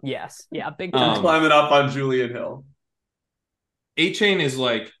time. Wild. Yes. Yeah, big time. Climbing up on Julian Hill. A-Chain is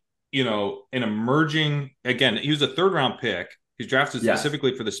like, an emerging, again, he was a third-round pick. He's drafted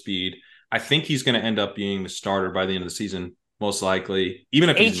specifically for the speed. I think he's going to end up being the starter by the end of the season, most likely. Even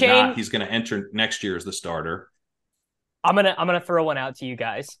if he's not, he's going to enter next year as the starter. I'm gonna throw one out to you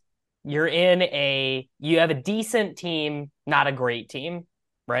guys. You have a decent team, not a great team,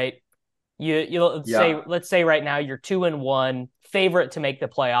 right? Let's say right now you're 2-1, favorite to make the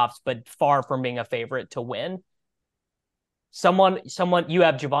playoffs, but far from being a favorite to win. Someone you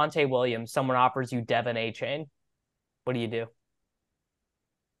have Javonte Williams, someone offers you Devin A-Chain. What do you do?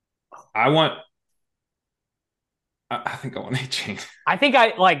 I think I want A-Chain. I think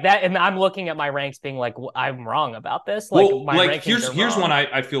I like that, and I'm looking at my ranks being like, I'm wrong about this. Here's one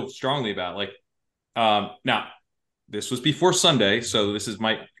I feel strongly about. Now, this was before Sunday, so this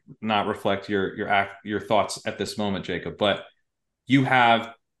might not reflect your thoughts at this moment, Jacob. But you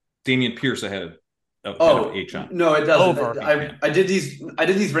have Dameon Pierce ahead of A-Chain. No, it doesn't. I did these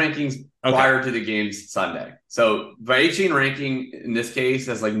rankings prior to the games Sunday. So my A-Chain ranking in this case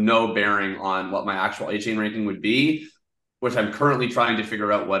has no bearing on what my actual A-Chain ranking would be, which I'm currently trying to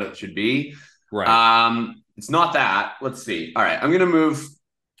figure out what it should be. Right. It's not that. Let's see. All right. I'm going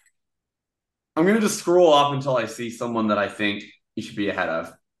to just scroll up until I see someone that I think he should be ahead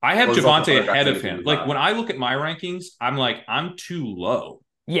of. I have Javonte ahead of him. When I look at my rankings, I'm too low.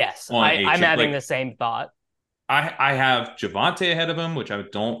 Yes. I'm adding the same thought. I have Javonte ahead of him, which I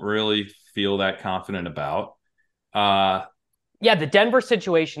don't really feel that confident about. The Denver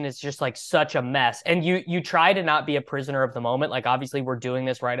situation is just such a mess. And you try to not be a prisoner of the moment. Obviously we're doing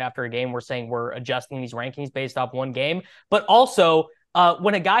this right after a game. We're saying we're adjusting these rankings based off one game. But also,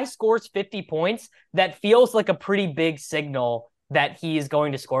 when a guy scores 50 points, that feels like a pretty big signal that he is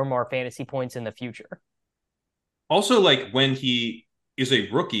going to score more fantasy points in the future. Also, when he is a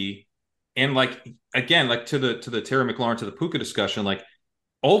rookie, and again, to the Terry McLaurin, to the Puka discussion,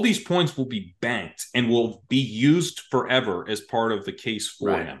 all these points will be banked and will be used forever as part of the case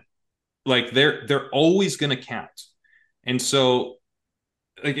for him. They're always going to count. And so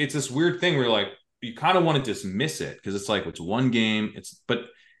it's this weird thing where you kind of want to dismiss it because it's one game. But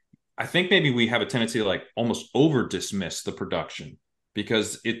I think maybe we have a tendency to almost over dismiss the production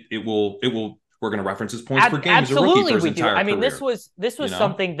because it will we're going to reference his points per game as a rookie Absolutely, for his we do. entire I mean, career. this was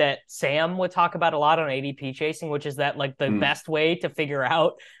something that Sam would talk about a lot on ADP chasing, which is that like the best way to figure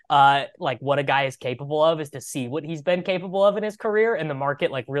out like what a guy is capable of is to see what he's been capable of in his career, and the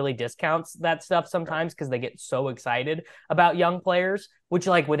market like really discounts that stuff sometimes because they get so excited about young players, which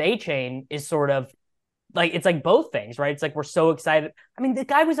like with A-Chain is sort of like it's like both things, right? It's like we're so excited. I mean, the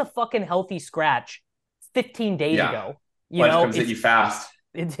guy was a fucking healthy scratch 15 days ago. Life comes at you fast.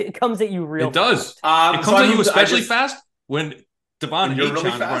 It comes at you real It does. fast. It comes at you especially fast when Devon Achane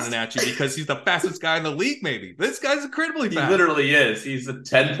really running at you because he's the fastest guy in the league, maybe. This guy's incredibly fast. He literally is. He's a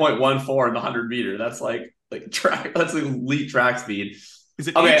 10.14 in the 100 meter. That's like track. That's like elite track speed. Is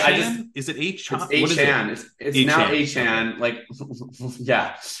it A-Chan? Is it A-Chan? It's A-Chan. It's now A-Chan. Okay. Like,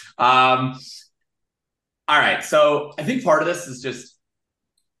 yeah. All right. So I think part of this is just,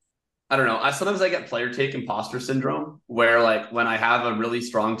 I don't know. Sometimes I get player take imposter syndrome where like when I have a really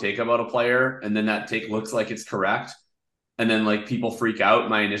strong take about a player and then that take looks like it's correct and then like people freak out,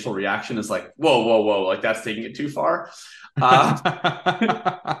 my initial reaction is like, whoa. Like that's taking it too far.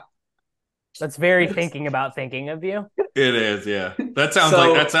 That's very thinking about thinking of you. It is. Yeah. That sounds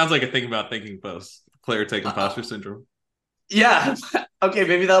like a thinking about thinking post. Player take imposter syndrome. Yeah. Okay,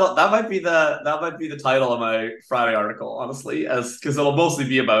 maybe that might be the title of my Friday article, honestly, because it'll mostly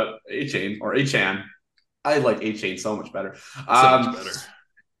be about A-Chain or A-Chan. I like A-Chain so much better. So much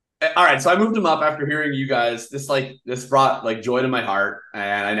better. All right, so I moved him up after hearing you guys. This brought like joy to my heart,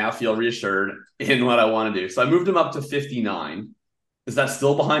 and I now feel reassured in what I want to do. So I moved him up to 59. Is that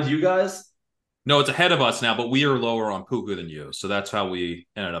still behind you guys? No, it's ahead of us now, but we are lower on Puka than you. So that's how we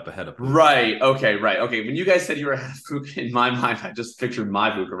ended up ahead of Puka. Right. Okay. When you guys said you were ahead of Puka, in my mind, I just pictured my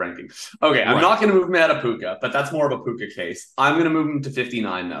Puka ranking. Okay. I'm not going to move him ahead of Puka, but that's more of a Puka case. I'm going to move him to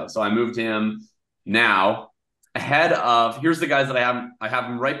 59, though. So I moved him now ahead of, here's the guys that I have. I have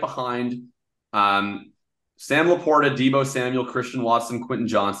him right behind Sam Laporta, Deebo Samuel, Christian Watson, Quentin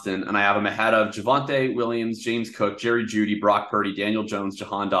Johnston, and I have him ahead of Javonte Williams, James Cook, Jerry Jeudy, Brock Purdy, Daniel Jones,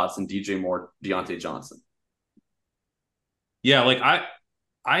 Jahan Dotson, DJ Moore, Deontay Johnson. Yeah, like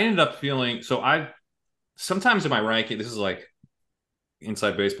I ended up feeling so I sometimes in my ranking, this is like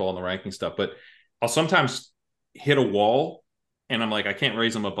inside baseball and the ranking stuff, but I'll sometimes hit a wall and I'm like, I can't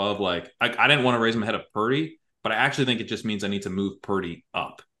raise him above like I didn't want to raise him ahead of Purdy, but I actually think it just means I need to move Purdy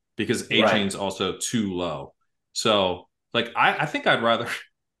up. Because A-Chain's also too low. So, like, I think I'd rather...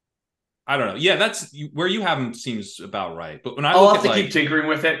 I don't know. Yeah, that's... Where you have him seems about right. But when I'll have to keep tinkering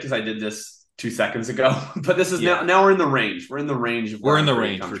with it because I did this 2 seconds ago. But this is now we're in the range. We're in the range. We're in the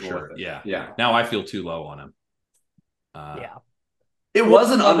range for sure. Yeah. Now I feel too low on him. Yeah. It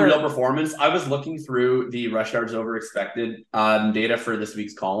was an unreal performance. I was looking through the rush yards over expected data for this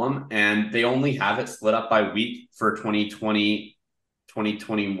week's column, and they only have it split up by week for 2020...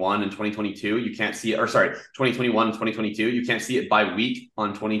 2021 and 2022. You can't see it, or sorry, 2021 and 2022. You can't see it by week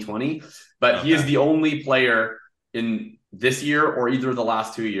on 2020. But he is the only player in this year or either of the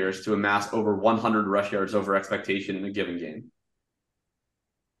last 2 years to amass over 100 rush yards over expectation in a given game.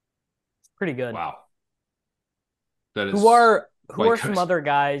 It's pretty good. Wow. That is who are some other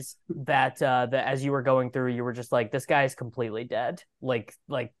guys that as you were going through, you were just like, this guy is completely dead, like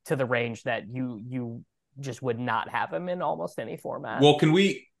to the range that you just would not have him in almost any format. Well,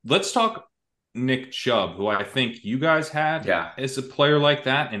 let's talk Nick Chubb, who I think you guys had as a player like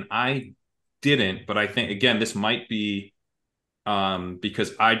that, and I didn't. But I think again, this might be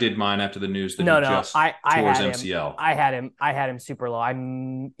because I did mine after the news that I tore his MCL. I had him super low. I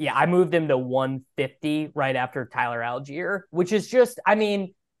moved him to 150 right after Tyler Algier, which is just, I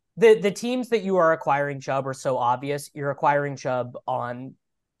mean, the teams that you are acquiring Chubb are so obvious. You're acquiring Chubb on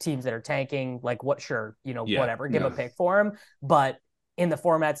teams that are tanking, like whatever, give a pick for him. But in the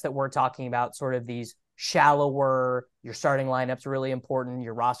formats that we're talking about, sort of these shallower, your starting lineup's really important,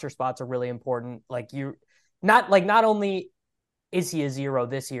 your roster spots are really important. Like not only is he a zero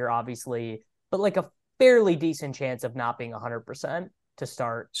this year, obviously, but like a fairly decent chance of not being 100% to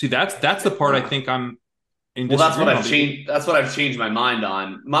start. See, that's the part I think I'm Well, that's what I've changed. That's what I've changed my mind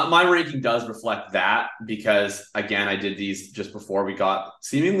on. My ranking does reflect that because, again, I did these just before we got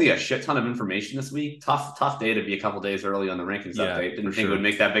seemingly a shit ton of information this week. Tough day to be a couple days early on the rankings update. Didn't think it would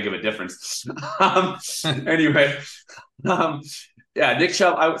make that big of a difference. Anyway, Nick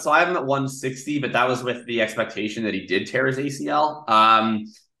Chubb. So I have him at 160, but that was with the expectation that he did tear his ACL.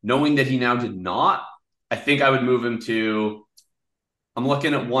 Knowing that he now did not, I think I would move him to. I'm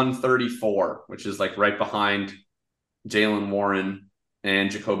looking at 134, which is like right behind Jalen Warren and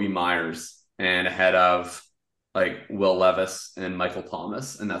Jacoby Myers and ahead of like Will Levis and Michael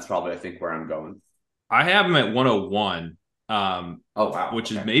Thomas. And that's probably, I think, where I'm going. I have him at 101. Oh wow.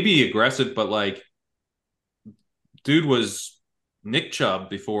 Which is Okay. maybe aggressive, but like, dude was Nick Chubb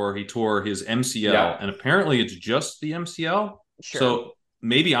before he tore his MCL, Yeah. and apparently it's just the MCL. Sure. So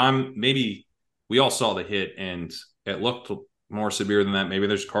maybe we all saw the hit and it looked more severe than that. Maybe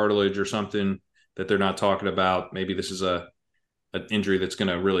there's cartilage or something that they're not talking about. Maybe this is a an injury that's going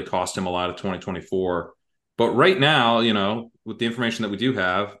to really cost him a lot of 2024. But right now, with the information that we do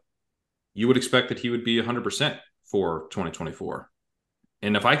have, you would expect that he would be 100% for 2024.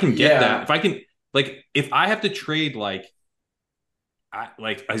 And if I can get that, Yeah. if I can, like, if I have to trade like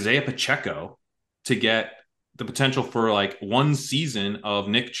Isaiah Pacheco to get the potential for like one season of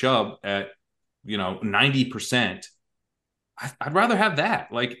Nick Chubb at 90%, I'd rather have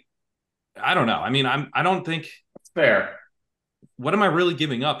that. Like, I don't know. I mean, I don't think, It's fair. what am I really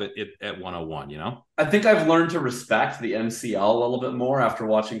giving up at 101, I think I've learned to respect the MCL a little bit more after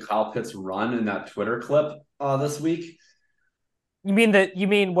watching Kyle Pitts run in that Twitter clip this week. You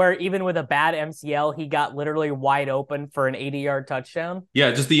mean where even with a bad MCL, he got literally wide open for an 80-yard touchdown? Yeah,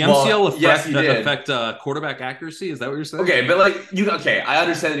 does the MCL Well, yes, affect he did. quarterback accuracy? Is that what you're saying? Okay, but I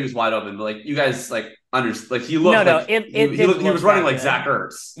understand that he was wide open, but like you guys like he No, looked no, like it didn't he was look running that like good. Zach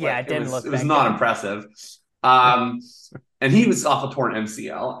Ertz. Yeah, Like it didn't look it was that not good. impressive. Um, and he was off a torn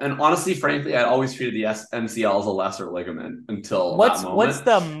MCL. And honestly, frankly, I always treated the MCL as a lesser ligament until that What's moment.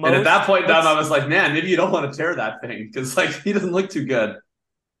 the And at that most point in time, I what's was like, man, maybe you don't want to tear that thing because like he doesn't look too good.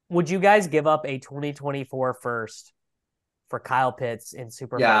 would you guys give up a 2024 first for Kyle Pitts in Yeah,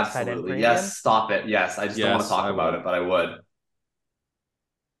 Superflex tight end absolutely. premium? Yes, stop it. Yes, I just don't want to Yes, talk I about would. it, but I would.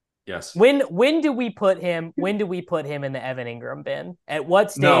 Yes. When do we put him in the Evan Ingram bin? At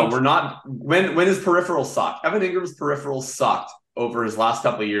what No, we're stage? not. When his peripherals suck, Evan Ingram's peripherals sucked over his last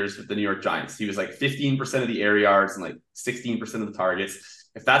couple of years with the New York Giants. He was like 15% of the air yards and like 16% of the targets.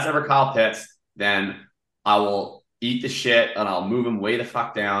 If that's ever Kyle Pitts, then I will eat the shit and I'll move him way the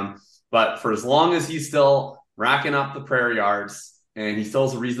fuck down. But for as long as he's still racking up the prayer yards and he still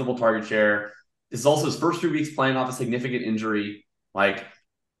has a reasonable target share, this is also his first 2 weeks playing off a significant injury. Like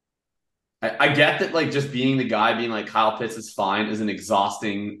I get that like just being the guy being like Kyle Pitts is fine is an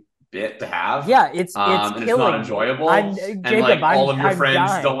exhausting bit to have. Yeah, it's And it's not killing me. I'm enjoyable. And Jacob, like all of your I'm friends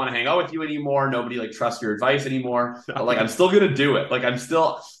don't dying. want to hang out with you anymore. Nobody like trusts your advice anymore. But like I'm still gonna do it. Like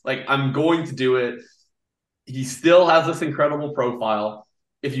I'm going to do it. He still has this incredible profile.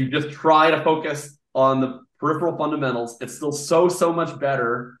 If you just try to focus on the peripheral fundamentals, it's still so much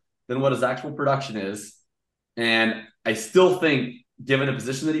better than what his actual production is. And I still think, given the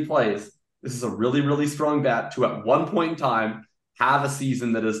position that he plays, this is a really strong bet to at one point in time have a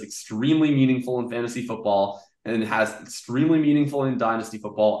season that is extremely meaningful in fantasy football and has extremely meaningful in dynasty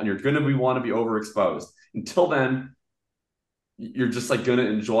football. And you're going to want to be overexposed. Until then, you're just like going to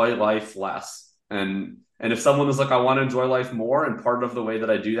enjoy life less. And if someone is like, I want to enjoy life more, and part of the way that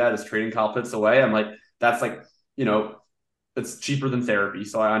I do that is trading Kyle Pitts away, I'm like, that's like, it's cheaper than therapy,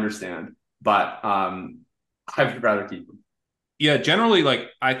 so I understand. But I'd rather keep him. Yeah, generally, like,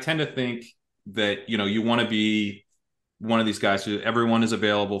 I tend to think that, you want to be one of these guys who everyone is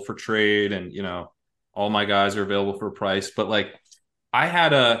available for trade and, all my guys are available for a price. But like, I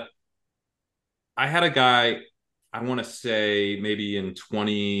had a guy, I want to say maybe in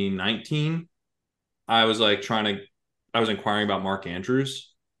 2019, I was inquiring about Mark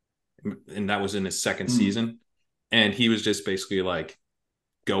Andrews, and that was in his second season. And he was just basically like,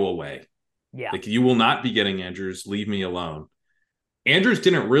 go away. Yeah. Like, you will not be getting Andrews. Leave me alone. Andrews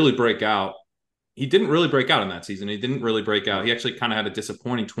didn't really break out. He didn't really break out in that season. He didn't really break out. He actually kind of had a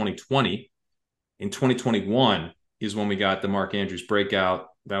disappointing 2020. In 2021 is when we got the Mark Andrews breakout.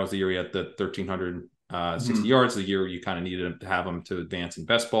 That was the year he had the 1,360 yards, the year you kind of needed to have him to advance in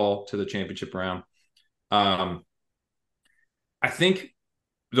best ball to the championship round. I think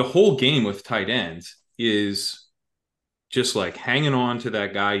the whole game with tight ends is just like hanging on to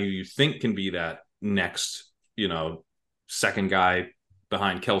that guy who you think can be that next, second guy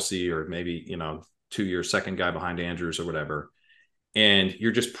behind Kelsey, or maybe, 2 year second guy behind Andrews or whatever. And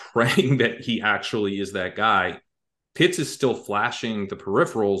you're just praying that he actually is that guy. Pitts is still flashing the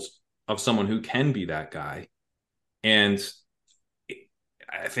peripherals of someone who can be that guy. And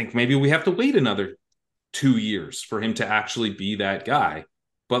I think maybe we have to wait another 2 years for him to actually be that guy.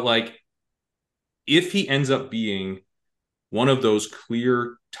 But like, if he ends up being one of those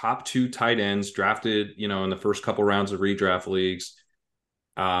clear top 2 tight ends drafted, in the first couple rounds of redraft leagues,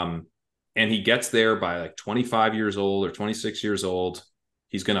 and he gets there by like 25 years old or 26 years old,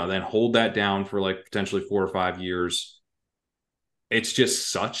 he's going to then hold that down for like potentially 4 or 5 years. It's just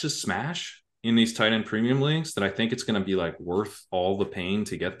such a smash in these tight end premium leagues that I think it's going to be like worth all the pain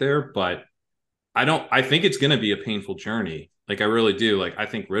to get there. But I think it's going to be a painful journey. Like I really do. Like I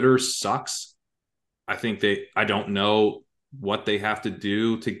think Ritter sucks. I don't know what they have to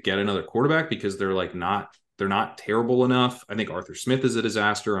do to get another quarterback because they're not terrible enough. I think Arthur Smith is a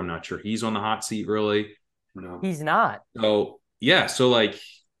disaster. I'm not sure he's on the hot seat really. No. He's not. So yeah, so like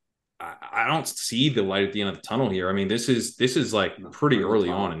I don't see the light at the end of the tunnel here. I mean, this is like pretty early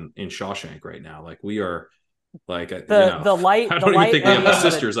on in Shawshank right now. Like we are like the light. I The don't even light think we at have the the end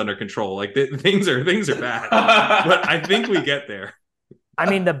of sisters under control. Like things are bad, but I think we get there. I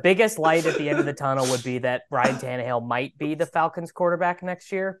mean, the biggest light at the end of the tunnel would be that Ryan Tannehill might be the Falcons quarterback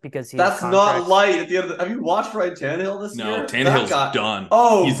next year because That's not light at the end of the. Have you watched Ryan Tannehill this year? No, Tannehill's done.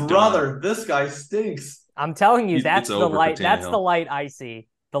 Oh, He's brother, done. this guy stinks. I'm telling you, that's It's the over for light. That's Tannehill. the light I see.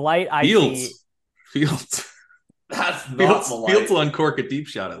 The light I see. Fields. That's not the light. Fields will uncork a deep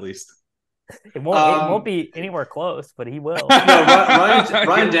shot at least. It won't be anywhere close, but he will. No,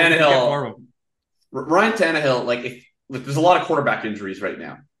 Ryan Tannehill. Ryan Tannehill, like there's a lot of quarterback injuries right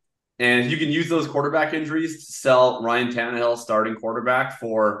now. And you can use those quarterback injuries to sell Ryan Tannehill starting quarterback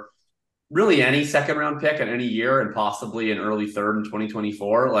for really any second round pick in any year and possibly an early third in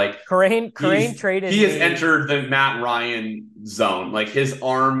 2024. Like Crane traded. He has entered the Matt Ryan zone. Like his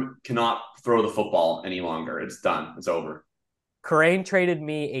arm cannot throw the football any longer. It's done. It's over. Crane traded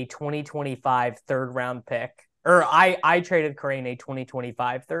me a 2025 third round pick. Or I traded Crane a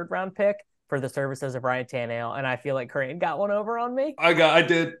 2025 third round pick for the services of Ryan Tannehill, and I feel like Crane got one over on me. I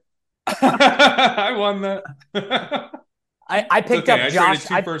did. I won that. I picked up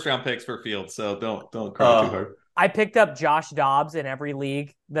Josh. I traded 2 first round picks for Fields, so don't cry too hard. I picked up Josh Dobbs in every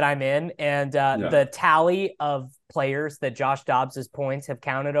league that I'm in, and the tally of players that Josh Dobbs' points have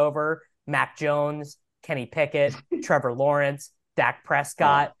counted over: Mac Jones, Kenny Pickett, Trevor Lawrence, Dak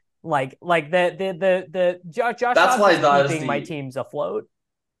Prescott. Like the Josh Dobbs is keeping my teams afloat.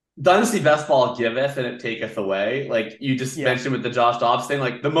 Dynasty best ball giveth and it taketh away. Like you just mentioned with the Josh Dobbs thing,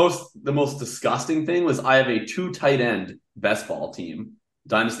 like the most disgusting thing was I have a 2 tight end best ball team,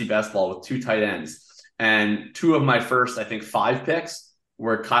 Dynasty best ball with 2 tight ends. And 2 of my first, I think 5 picks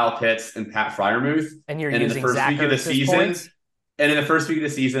were Kyle Pitts and Pat Freiermuth. And you're using in the first week of the season. Points? And in the first week of the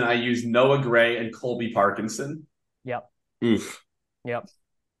season, I used Noah Gray and Colby Parkinson. Yep. Oof. Yep.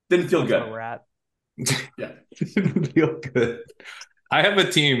 Didn't feel That's good. Where we're at. Yeah. Didn't feel good. I have a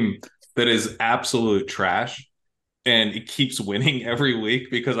team that is absolute trash and it keeps winning every week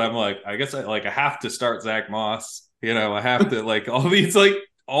because I'm like, I guess I have to start Zach Moss. You know, I have to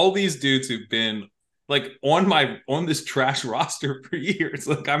all these dudes who've been like on this trash roster for years.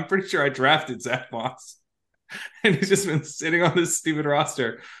 Like I'm pretty sure I drafted Zach Moss and he's just been sitting on this stupid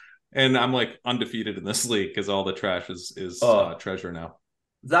roster. And I'm like undefeated in this league because all the trash is treasure now.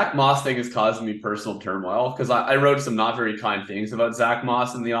 Zach Moss thing is causing me personal turmoil because I wrote some not very kind things about Zach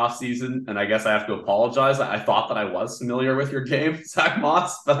Moss in the offseason, and I guess I have to apologize. I thought that I was familiar with your game, Zach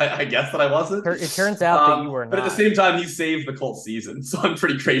Moss, but I guess that I wasn't. It turns out that you were not. But at the same time, you saved the Colts season, so I'm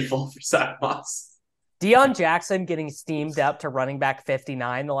pretty grateful for Zach Moss. Deion Jackson getting steamed up to running back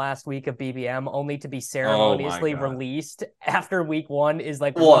 59 the last week of BBM, only to be ceremoniously released after week 1 is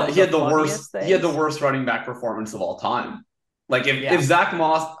like he had the worst running back performance of all time. Like if Zach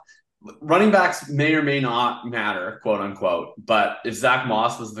Moss, running backs may or may not matter, quote unquote, but if Zach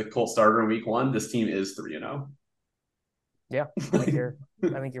Moss was the Colts starter in week 1, this team is 3-0. Yeah, I think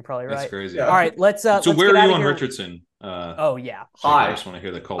you're probably right. That's crazy. Yeah. All right, let's. So where are you on Richardson? Oh yeah. Hi. I just want to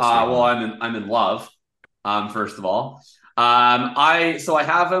hear the Colts. Well, I'm in love. First of all, I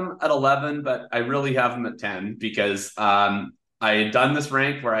have him at 11, but I really have him at 10 because I had done this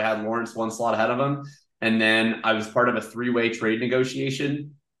rank where I had Lawrence 1 slot ahead of him. And then I was part of a 3-way trade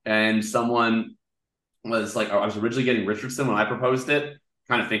negotiation, and someone was like, I was originally getting Richardson when I proposed it,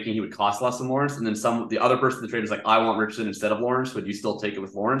 kind of thinking he would cost less than Lawrence. And then the other person in the trade was like, I want Richardson instead of Lawrence. Would you still take it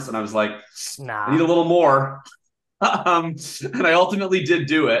with Lawrence? And I was like, nah, I need a little more. And I ultimately did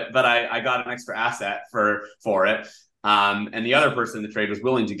do it, but I got an extra asset for it. And the other person in the trade was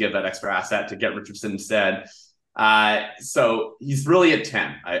willing to give that extra asset to get Richardson instead. So he's really at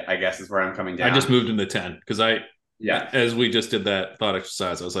 10, I guess is where I'm coming down. I just moved him to 10 because as we just did that thought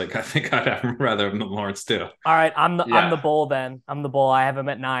exercise, I was like, I think I'd rather have him than Lawrence too. All right, I'm the bull then. I'm the bull. I have him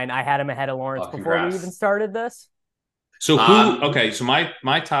at 9. I had him ahead of Lawrence before we even started this. So who? Okay, so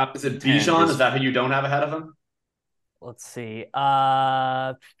my top is it Bijan? Is that who you don't have ahead of him? Let's see.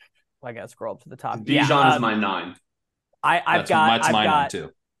 I gotta scroll up to the top. Bijan is my 9. I've got 9 too.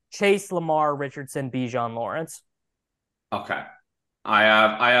 Chase, Lamar, Richardson, Bijan, Lawrence. Okay. I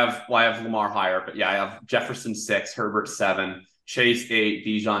have Lamar higher, but I have Jefferson 6, Herbert 7, Chase 8,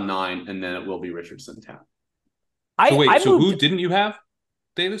 Bijan 9, and then it will be Richardson 10. So who didn't you have,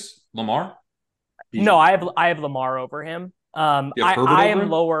 Davis? Lamar? No, I have Lamar over him. I am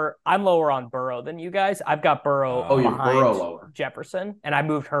lower. I'm lower on Burrow than you guys. I've got Burrow behind Burrow lower. Jefferson, and I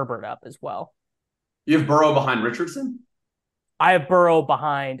moved Herbert up as well. You have Burrow behind Richardson? I have Burrow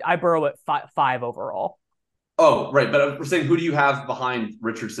behind. I Burrow at five overall. Oh, right. But we're saying, who do you have behind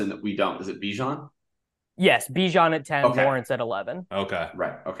Richardson that we don't? Is it Bijan? Yes, Bijan at 10, Lawrence at 11. Okay.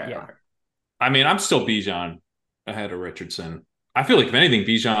 Right. Okay. Yeah. Okay. I mean, I'm still Bijan ahead of Richardson. I feel like if anything,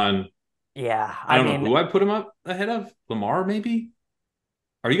 Bijan. Yeah. I don't know who I put him up ahead of. Lamar, maybe?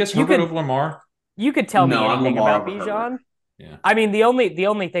 Are you guys Herbert over Lamar? You could tell me anything about Bijan. Herbert. Yeah. I mean, the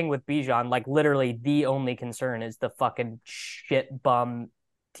only thing with Bijan, like literally the only concern is the fucking shit bum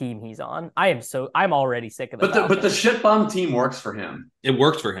team he's on. I'm already sick of it. But the shit bum team works for him. It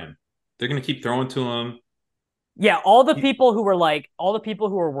works for him. They're gonna keep throwing to him. Yeah, all the people who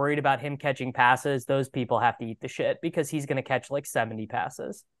were worried about him catching passes, those people have to eat the shit because he's gonna catch like 70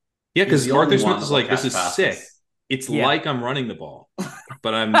 passes. Yeah, because Arthur Smith is like, this is sick. It's like I'm running the ball,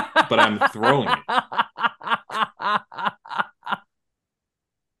 but I'm throwing it.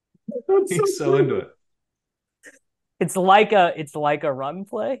 He's so into it. It's like a run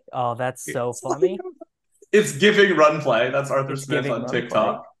play. Oh, that's so funny. It's giving run play. That's Arthur Smith on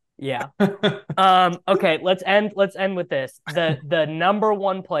TikTok. Yeah. Okay, let's end with this. The number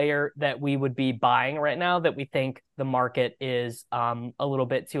one player that we would be buying right now that we think the market is a little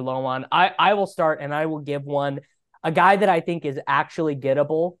bit too low on. I will start and I will give a guy that I think is actually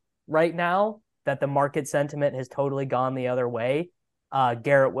gettable right now, that the market sentiment has totally gone the other way.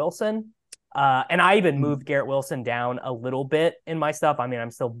 Garrett Wilson. And I even moved Garrett Wilson down a little bit in my stuff. I mean,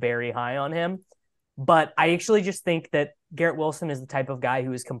 I'm still very high on him. But I actually just think that Garrett Wilson is the type of guy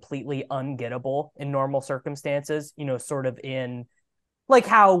who is completely ungettable in normal circumstances, sort of in like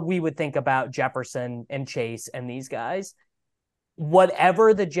how we would think about Jefferson and Chase and these guys.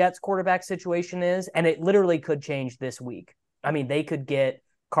 Whatever the Jets quarterback situation is, and it literally could change this week. I mean, they could get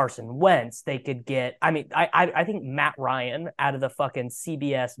Carson Wentz. They could get, I think Matt Ryan out of the fucking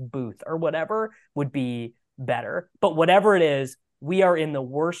CBS booth or whatever would be better. But whatever it is, we are in the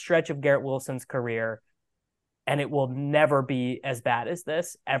worst stretch of Garrett Wilson's career, and it will never be as bad as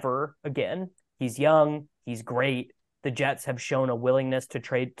this ever again. He's young. He's great. The Jets have shown a willingness to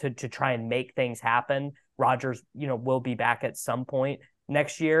trade to try and make things happen. Rodgers, will be back at some point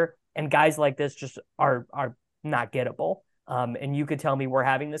next year. And guys like this just are not gettable. And you could tell me we're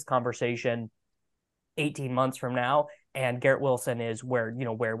having this conversation 18 months from now, and Garrett Wilson is where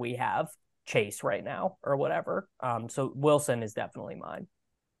we have Chase right now or whatever. So Wilson is definitely mine.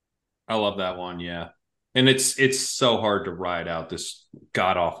 I love that one. Yeah. And it's so hard to ride out this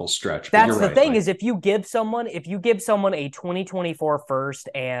god awful stretch. That's the thing, is if you give someone a 2024 first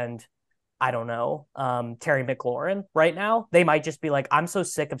and I don't know, Terry McLaurin right now, they might just be like, I'm so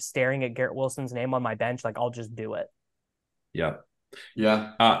sick of staring at Garrett Wilson's name on my bench. Like, I'll just do it. Yeah.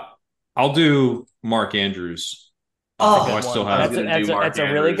 Yeah. I'll do Mark Andrews. That's a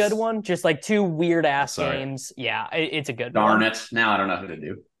really good one. Just like two weird ass games. Yeah, it's a good one. Darn it. Now I don't know who to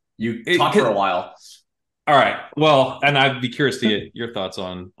do. You talk for a while. All right. Well, and I'd be curious to get your thoughts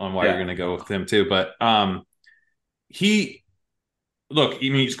on why you're going to go with him too. But he's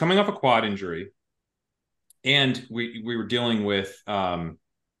coming off a quad injury, and we were dealing with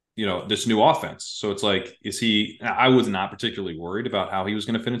this new offense. So it's like, I was not particularly worried about how he was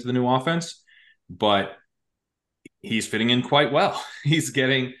going to fit into the new offense, but he's fitting in quite well. He's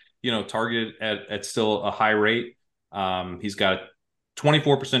getting, targeted at still a high rate. He's got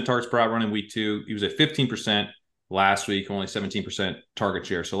 24% targets per out run in week 2. He was at 15% last week, only 17% target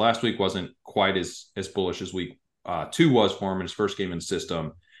share. So last week wasn't quite as bullish as week 2 was for him in his first game in the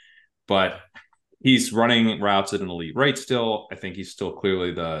system, but he's running routes at an elite rate still. I think he's still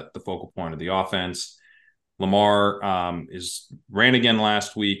clearly the focal point of the offense. Lamar ran again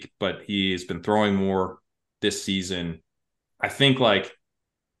last week, but he's been throwing more this season. I think like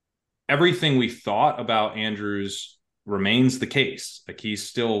everything we thought about Andrews remains the case. Like, he's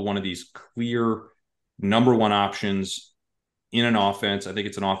still one of these clear number one options in an offense. I think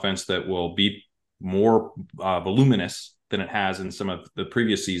it's an offense that will be more voluminous than it has in some of the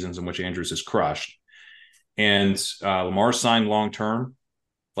previous seasons in which Andrews has crushed. And Lamar signed long-term.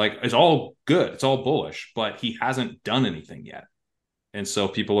 Like, it's all good. It's all bullish, but he hasn't done anything yet. And so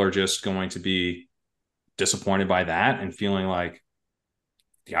people are just going to be disappointed by that and feeling like,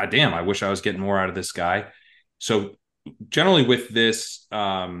 God damn, I wish I was getting more out of this guy. So generally with this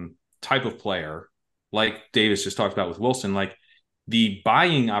type of player, like Davis just talked about with Wilson, like, the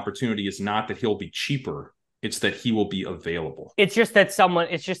buying opportunity is not that he'll be cheaper. It's that he will be available. It's just that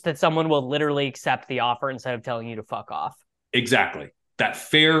someone will literally accept the offer instead of telling you to fuck off. Exactly. That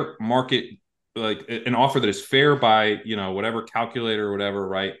fair market like an offer that is fair by, whatever calculator or whatever,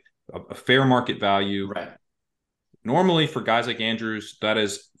 right? A fair market value. Right. Normally for guys like Andrews, that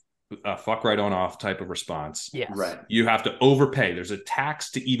is a fuck right on off type of response. Yes. Right. You have to overpay. There's a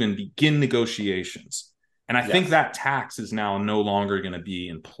tax to even begin negotiations. And I think that tax is now no longer going to be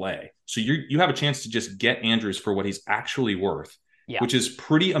in play. So you have a chance to just get Andrews for what he's actually worth, which is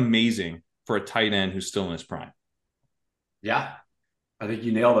pretty amazing for a tight end who's still in his prime. Yeah. I think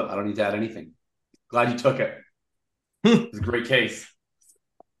you nailed it. I don't need to add anything. Glad you took it. It's a great case.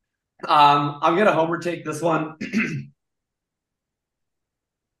 I'm going to homer take this one.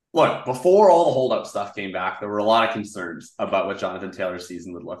 Look, before all the holdup stuff came back, there were a lot of concerns about what Jonathan Taylor's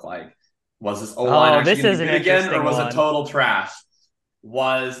season would look like. Was this O-line actually going to be good again, or was it total trash?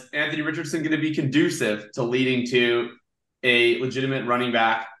 Was Anthony Richardson going to be conducive to leading to a legitimate running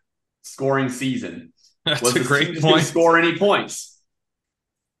back scoring season? Was a great point. Going to score any points?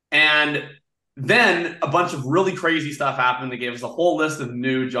 And then a bunch of really crazy stuff happened that gave us a whole list of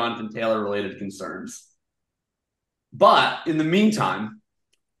new Jonathan Taylor-related concerns. But in the meantime,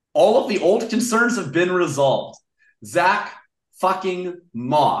 all of the old concerns have been resolved. Zach fucking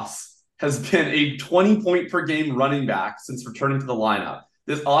Moss has been a 20-point-per-game running back since returning to the lineup.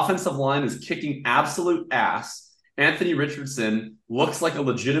 This offensive line is kicking absolute ass. Anthony Richardson looks like a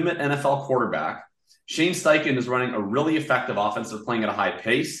legitimate NFL quarterback. Shane Steichen is running a really effective offense. They're playing at a high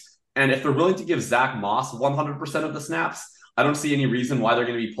pace. And if they're willing to give Zach Moss 100% of the snaps, I don't see any reason why they're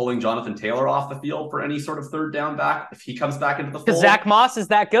going to be pulling Jonathan Taylor off the field for any sort of third down back if he comes back into the fold. Because Zach Moss is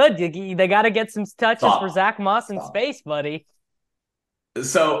that good. They got to get some touches for Zach Moss in space, buddy.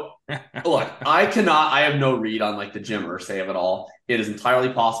 So, look, I have no read on like the Jim Irsay of it all. It is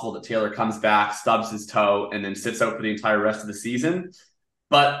entirely possible that Taylor comes back, stubs his toe, and then sits out for the entire rest of the season.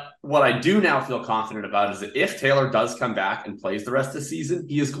 But what I do now feel confident about is that if Taylor does come back and plays the rest of the season,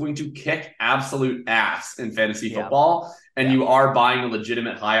 he is going to kick absolute ass in fantasy football. And you are buying a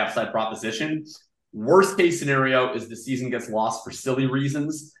legitimate high upside proposition. Worst case scenario is the season gets lost for silly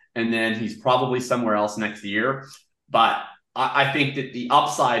reasons, and then he's probably somewhere else next year. But I think that the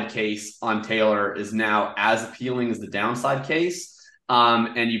upside case on Taylor is now as appealing as the downside case.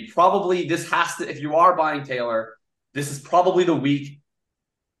 And you probably, if you are buying Taylor, this is probably the week.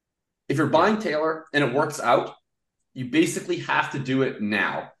 If you're buying Taylor and it works out, you basically have to do it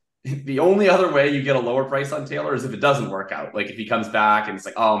now. The only other way you get a lower price on Taylor is if it doesn't work out. Like if he comes back and it's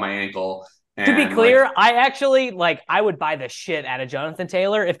like, oh, my ankle. And to be clear, I actually I would buy the shit out of Jonathan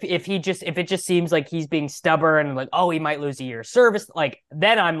Taylor if it just seems like he's being stubborn and like, oh, he might lose a year's service.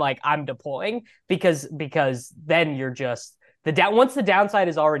 Then I'm deploying because then you're just once the downside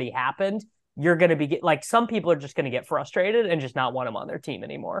has already happened, you're going to be some people are just going to get frustrated and just not want him on their team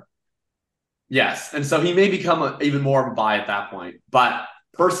anymore. Yes. And so he may become even more of a buy at that point. But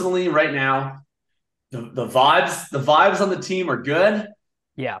personally, right now, the vibes on the team are good.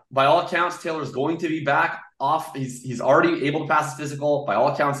 Yeah. By all accounts, Taylor's going to be back off. He's already able to pass his physical. By all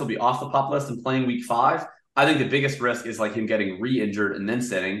accounts, he'll be off the pup list and playing week 5. I think the biggest risk is him getting re-injured and then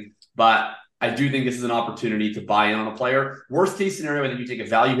sitting. But I do think this is an opportunity to buy in on a player. Worst case scenario, I think you take a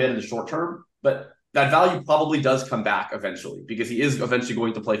value hit in the short term, but that value probably does come back eventually because he is eventually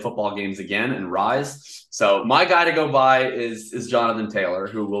going to play football games again and rise. So my guy to go by is Jonathan Taylor,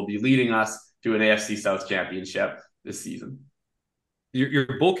 who will be leading us to an AFC South championship this season.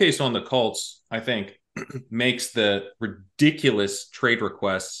 Your bull case on the Colts, I think, makes the ridiculous trade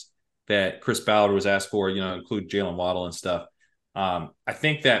requests that Chris Ballard was asked for, include Jalen Waddle and stuff. I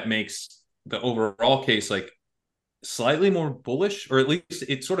think that makes the overall case slightly more bullish, or at least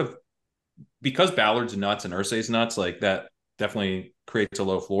it's sort of, because Ballard's nuts and Irsay's nuts, that definitely creates a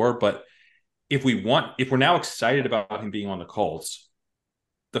low floor. But if we're now excited about him being on the Colts,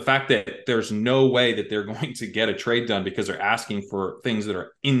 the fact that there's no way that they're going to get a trade done because they're asking for things that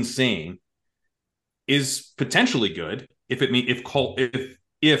are insane is potentially good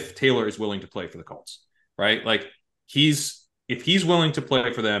if Taylor is willing to play for the Colts, right? If he's willing to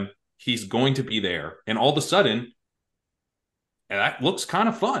play for them, he's going to be there. And all of a sudden, that looks kind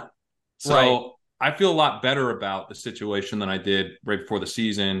of fun. So I feel a lot better about the situation than I did right before the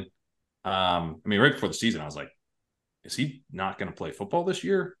season. Right before the season, I was like, is he not going to play football this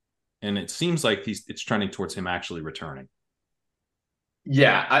year? And it seems like it's trending towards him actually returning.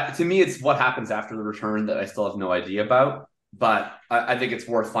 Yeah, to me, it's what happens after the return that I still have no idea about. But I think it's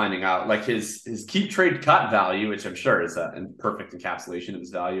worth finding out. His keep trade cut value, which I'm sure is a perfect encapsulation of his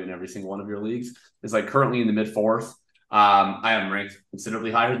value in every single one of your leagues, is currently in the mid-4th. I am ranked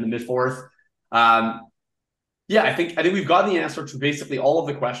considerably higher than the mid-4th. I think we've gotten the answer to basically all of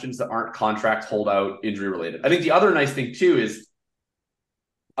the questions that aren't contract holdout injury related. I think the other nice thing too is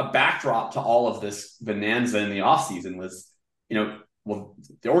a backdrop to all of this bonanza in the offseason was, well,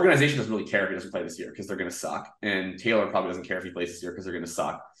 the organization doesn't really care if he doesn't play this year because they're going to suck. And Taylor probably doesn't care if he plays this year because they're going to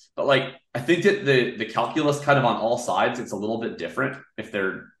suck. But like, I think that the calculus kind of on all sides, it's a little bit different if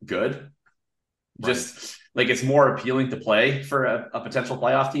they're good. Right. Just like it's more appealing to play for a potential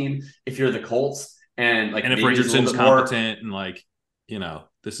playoff team if you're the Colts. And if Richardson's competent and like,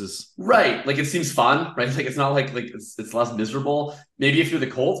 this is right. Like it seems fun, right? Like it's not like it's less miserable. Maybe if you're the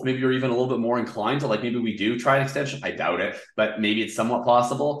Colts, maybe you're even a little bit more inclined to like maybe we do try an extension. I doubt it, but maybe it's somewhat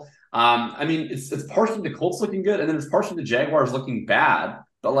possible. I mean, it's partially the Colts looking good, and then it's partially the Jaguars looking bad.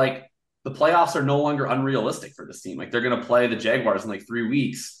 But like the playoffs are no longer unrealistic for this team. Like they're gonna play the Jaguars in like 3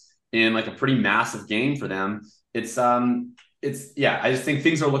 weeks in like a pretty massive game for them. I just think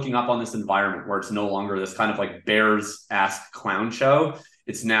things are looking up on this environment where it's no longer this kind of like Bears-esque clown show.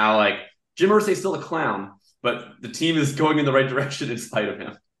 It's now like Jim Irsay's still a clown, but the team is going in the right direction in spite of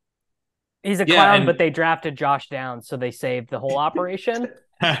him. He's a clown, but they drafted Josh Downs, so they saved the whole operation.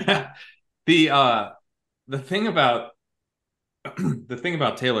 The thing about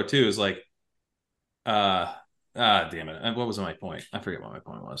Taylor too is like, damn it, what was my point? I forget what my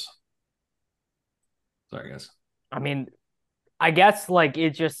point was. Sorry, guys. I mean, I guess like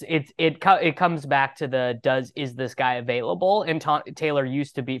it comes back to is this guy available? And Taylor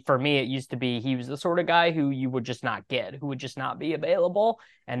used to be, for me, it used to be he was the sort of guy who you would just not get, who would just not be available.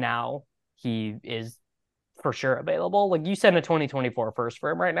 And now he is for sure available. Like you send a 2024 first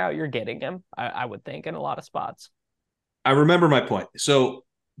for him right now, you're getting him, I would think, in a lot of spots. I remember my point. So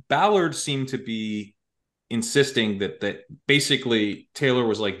Ballard seemed to be insisting that basically Taylor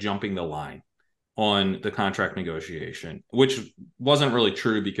was like jumping the line on the contract negotiation, which wasn't really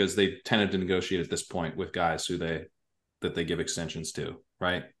true because they tended to negotiate at this point with guys that they give extensions to,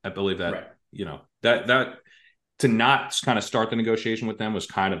 right? I believe that, right. That to not kind of start the negotiation with them was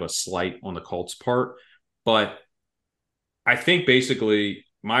kind of a slight on the Colts part. But I think basically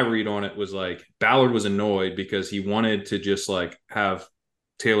my read on it was like Ballard was annoyed because he wanted to just like have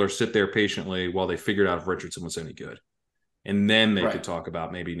Taylor sit there patiently while they figured out if Richardson was any good. And then they could talk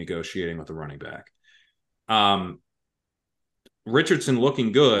about maybe negotiating with the running back. Richardson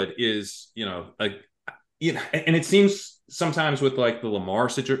looking good is, and it seems sometimes with like the Lamar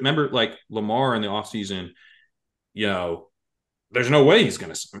situation. Remember, like Lamar in the offseason, there's no way he's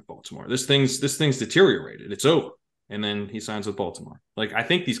going to sign Baltimore. This thing's deteriorated. It's over. And then he signs with Baltimore. Like I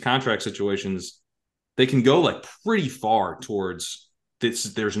think these contract situations, they can go like pretty far towards this.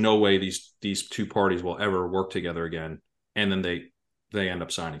 There's no way these two parties will ever work together again. And then they end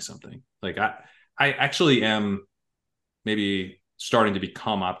up signing something. Like I actually am maybe starting to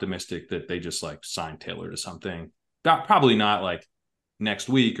become optimistic that they just like sign Taylor to something. Probably not like next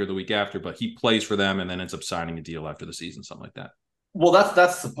week or the week after, but he plays for them and then ends up signing a deal after the season, something like that. Well, that's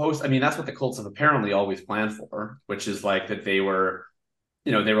what the Colts have apparently always planned for, which is like that they were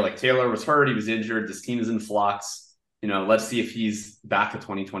like Taylor was hurt, he was injured, this team is in flux. Let's see if he's back to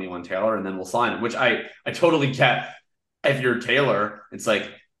 2021 Taylor, and then we'll sign him, which I totally get. If you're Taylor, it's like,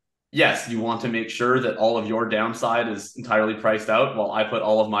 yes, you want to make sure that all of your downside is entirely priced out while I put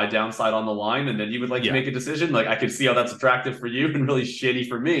all of my downside on the line, and then you would like to make a decision. Like I could see how that's attractive for you and really shitty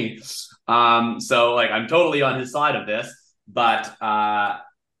for me. So like I'm totally on his side of this, but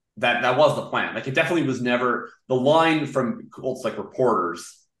that was the plan. Like it definitely was never the line from Colts like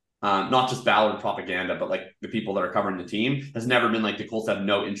reporters. Not just Ballard propaganda, but like the people that are covering the team has never been like the Colts have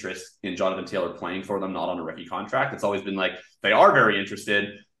no interest in Jonathan Taylor playing for them, not on a rookie contract. It's always been like they are very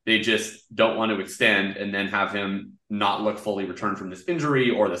interested. They just don't want to extend and then have him not look fully returned from this injury,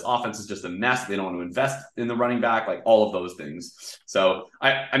 or this offense is just a mess. They don't want to invest in the running back, like all of those things. So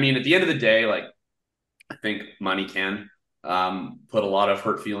I mean, at the end of the day, like I think money can put a lot of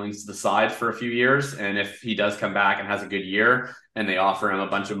hurt feelings to the side for a few years. And if he does come back and has a good year and they offer him a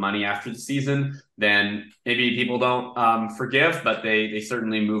bunch of money after the season, then maybe people don't forgive, but they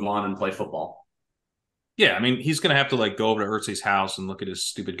certainly move on and play football. Yeah, I mean, he's going to have to like go over to Urtsey's house and look at his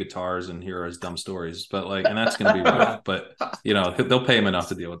stupid guitars and hear his dumb stories, but like, and that's going to be rough, but they'll pay him enough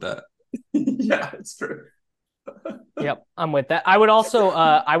to deal with that. Yeah, it's true. Yep, I'm with that. I would also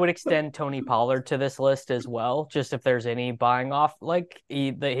I would extend Tony Pollard to this list as well, just if there's any buying off. Like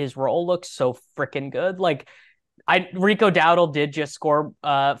his role looks so freaking good. Like Rico Dowdle did just score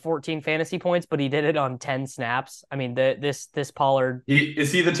 14 fantasy points, but he did it on 10 snaps. I mean, this Pollard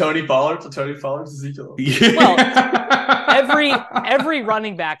is he the Tony Pollard? So Tony Pollard's Ezekiel. Well, every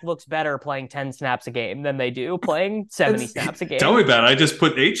running back looks better playing 10 snaps a game than they do playing 70 snaps a game. Tell me about it. I just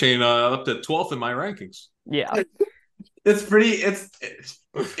put A-Chain up to 12th in my rankings. Yeah. It's pretty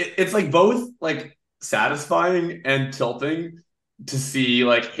it's like both like satisfying and tilting to see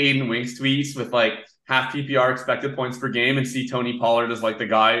like Hayden Winks tweets with like half PPR expected points per game and see Tony Pollard as like the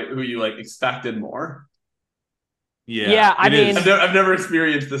guy who you like expected more. Yeah, I mean, I've never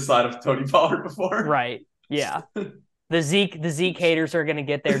experienced this side of Tony Pollard before. right. Yeah. The Zeke haters are going to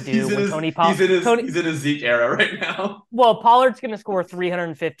get their due when Tony Pollard. He's in his Zeke era right now. Well, Pollard's going to score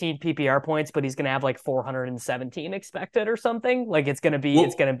 315 PPR points, but he's going to have like 417 expected or something. Like it's going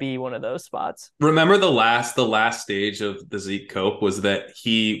to be one of those spots. Remember the last stage of the Zeke Cope was that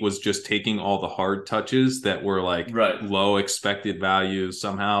he was just taking all the hard touches that were like low expected values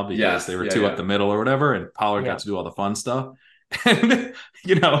somehow because they were up the middle or whatever, and Pollard got to do all the fun stuff. And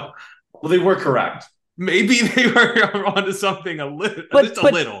well, they were correct. Maybe they were onto something a little.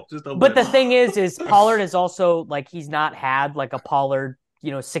 But the thing is Pollard is also like he's not had like a Pollard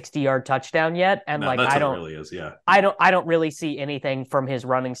 60-yard touchdown yet, and like I don't really is, yeah. I don't really see anything from his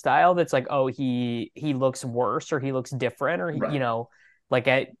running style that's like, oh, he looks worse or he looks different or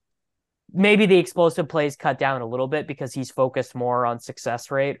maybe the explosive plays cut down a little bit because he's focused more on success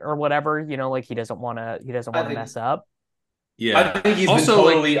rate or whatever. Like he doesn't want to mess up. Yeah, I think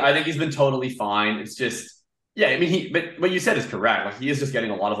he's been totally fine. It's just, I mean, but what you said is correct. Like he is just getting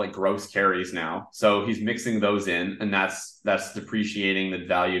a lot of like gross carries now, so he's mixing those in, and that's depreciating the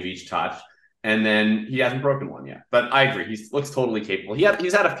value of each touch. And then he hasn't broken one yet. But I agree, he looks totally capable.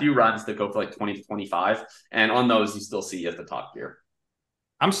 He's had a few runs that go for like 20 to 25, and on those you still see as the top tier.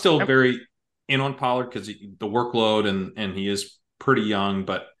 I'm still very in on Pollard because the workload and he is pretty young,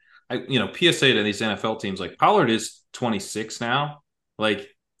 but PSA to these NFL teams, like Pollard is 26 now. Like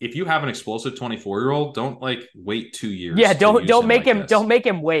if you have an explosive 24-year-old, don't like wait 2 years. Yeah, don't make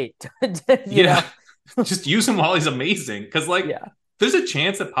him wait. Just use him while he's amazing. Because there's a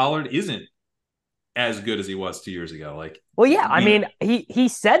chance that Pollard isn't as good as he was 2 years ago. Like, well, yeah, I mean, he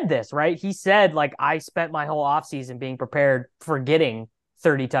said this, right? He said like I spent my whole offseason being prepared for getting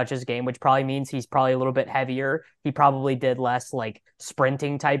 30 touches a game, which probably means he's probably a little bit heavier. He probably did less like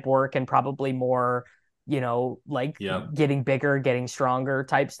sprinting type work and probably more, getting bigger, getting stronger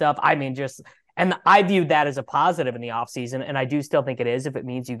type stuff. I mean, and I viewed that as a positive in the offseason, and I do still think it is if it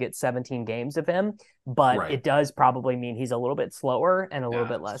means you get 17 games of him, but it does probably mean he's a little bit slower and a little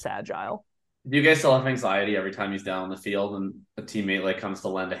bit less agile. Do you guys still have anxiety every time he's down on the field and a teammate like comes to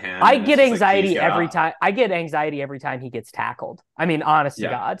lend a hand? I get anxiety every time. I get anxiety every time he gets tackled. I mean, honest to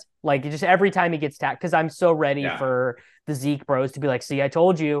God, like just every time he gets tackled, because I'm so ready for the Zeke bros to be like, "See, I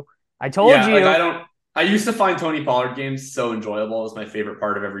told you, I told you." Like I used to find Tony Pollard games so enjoyable. It was my favorite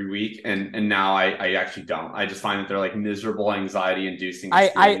part of every week, and now I actually don't. I just find that they're like miserable, anxiety-inducing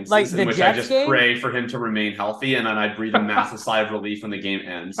experiences I like the in which Jets I just game? pray for him to remain healthy, and then I breathe a massive sigh of relief when the game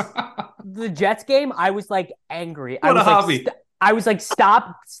ends. The Jets game, I was like angry. What a hobby! I was like,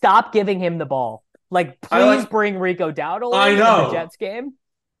 stop giving him the ball. Like, please bring Rico Dowdle in the Jets game.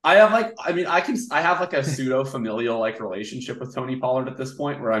 I have like a pseudo familial like relationship with Tony Pollard at this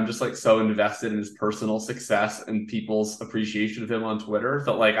point where I'm just like so invested in his personal success and people's appreciation of him on Twitter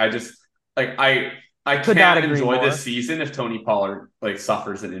that like I just like I can't enjoy this season if Tony Pollard like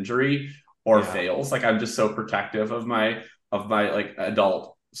suffers an injury or fails. Like I'm just so protective of my like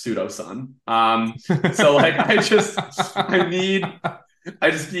adult pseudo son. So like I just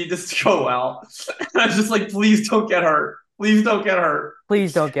need this to go well. I'm just like, please don't get hurt. Please don't get hurt.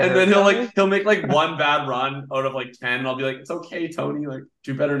 Please don't get hurt. And then he'll make like one bad run out of like 10, and I'll be like, it's okay, Tony. Like,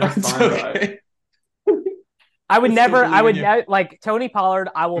 do better next time, okay. Right? Like Tony Pollard,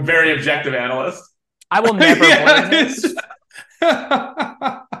 I will very objective analyst. I will never blame him.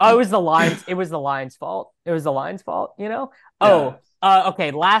 Oh, it was the Lions' fault. It was the Lions' fault, okay,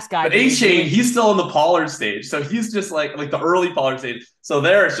 last guy. But A-Chain, he's still in the Pollard stage. So he's just like the early Pollard stage. So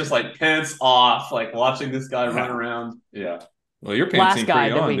there it's just like pants off, like watching this guy run around. Yeah. Well, your pants last guy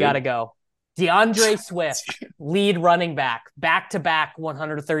that we got to go. DeAndre Swift, lead running back-to-back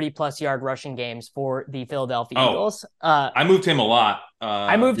 130-plus yard rushing games for the Philadelphia Eagles. I moved him a lot.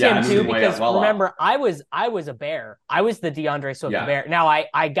 I moved him too because remember, I was a Bear. I was the DeAndre Swift Bear. Now,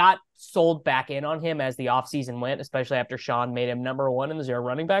 I got sold back in on him as the offseason went, especially after Sean made him number one in the zero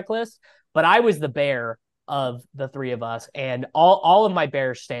running back list. But I was the Bear of the three of us, and all of my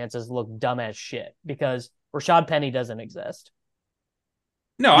Bear stances look dumb as shit because Rashad Penny doesn't exist.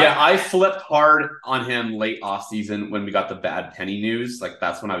 No, I flipped hard on him late offseason when we got the bad Penny news. Like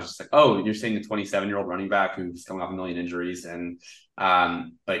that's when I was just like, oh, you're saying the 27-year-old running back who's coming off a million injuries and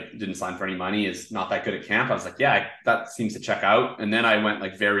like didn't sign for any money is not that good at camp. I was like, yeah, that seems to check out. And then I went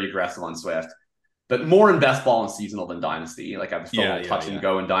like very aggressive on Swift, but more in best ball and seasonal than Dynasty. Like I was still touch and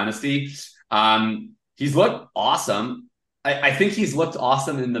go in Dynasty. He's looked awesome. I think he's looked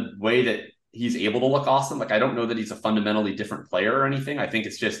awesome in the way that he's able to look awesome. Like, I don't know that he's a fundamentally different player or anything. I think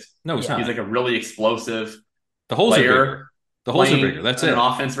it's just he's not. He's like a really explosive the holes player. Are bigger. The holes are bigger. That's it. An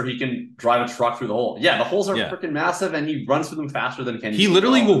offense where he can drive a truck through the hole. Yeah, the holes are freaking massive, and he runs through them faster than Kenny. He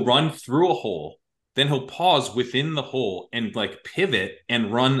literally will run through a hole, then he'll pause within the hole and like pivot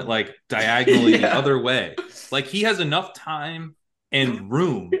and run like diagonally the other way. Like, he has enough time and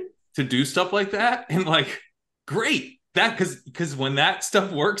room to do stuff like that, and like, great. That because when that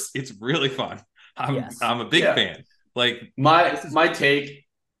stuff works, it's really fun. I'm a big fan. Like, my take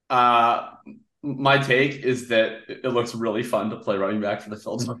is that it looks really fun to play running back for the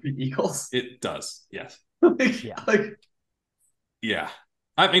Philadelphia Eagles. It does, yes. Yeah.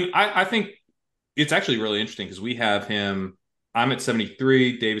 I mean, I think it's actually really interesting because we have him. I'm at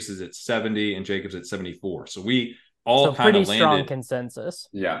 73, Davis is at 70, and Jacob's at 74. So we all kind of landed. Pretty strong consensus.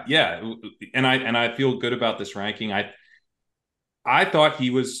 Yeah, and I feel good about this ranking. I thought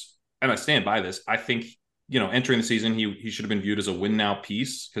he was, and I stand by this. I think, entering the season, he should have been viewed as a win now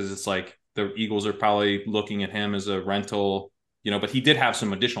piece, because it's like the Eagles are probably looking at him as a rental, but he did have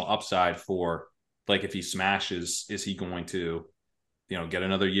some additional upside for, like, if he smashes, is he going to, get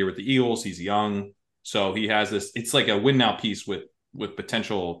another year with the Eagles? He's young. So he has this, it's like a win now piece with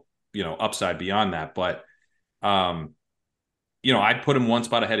potential, upside beyond that. But, I'd put him one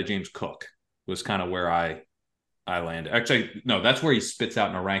spot ahead of James Cook, was kind of where I landed. Actually, no, that's where he spits out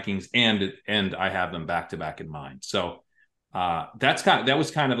in our rankings, and I have them back to back in mind. So that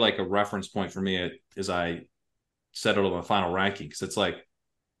was kind of like a reference point for me as I settled on the final ranking, because it's like,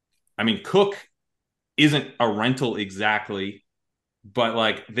 I mean, Cook isn't a rental exactly, but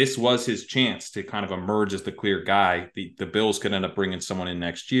like, this was his chance to kind of emerge as the clear guy. The Bills could end up bringing someone in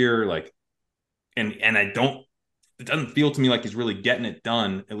next year, like, and it doesn't feel to me like he's really getting it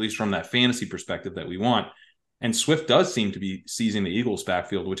done, at least from that fantasy perspective that we want. And Swift does seem to be seizing the Eagles'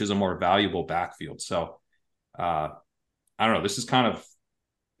 backfield, which is a more valuable backfield. So I don't know. This is kind of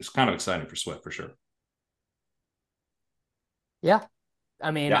exciting for Swift for sure. Yeah.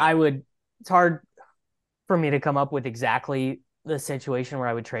 I mean, it's hard for me to come up with exactly the situation where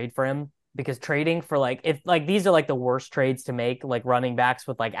I would trade for him, because trading for these are like the worst trades to make, like running backs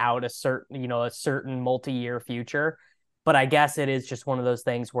with like out a certain multi-year future. But I guess it is just one of those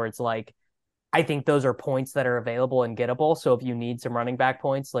things where it's like, I think those are points that are available and gettable. So if you need some running back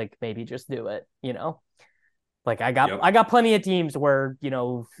points, like, maybe just do it, Like, I got plenty of teams where,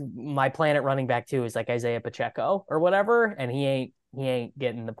 my plan at running back 2 is like Isaiah Pacheco or whatever, and he ain't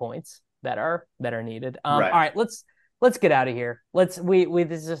getting the points that are needed. Right. All right, let's get out of here. We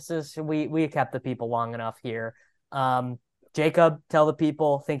kept the people long enough here. Jacob, tell the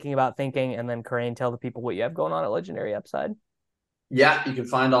people thinking about thinking, and then Corain, tell the people what you have going on at Legendary Upside. Yeah, you can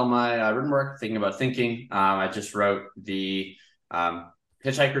find all my written work, Thinking About Thinking. I just wrote the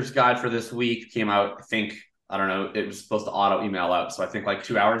Hitchhiker's Guide for this week. Came out, I don't know, it was supposed to auto email out, so I think like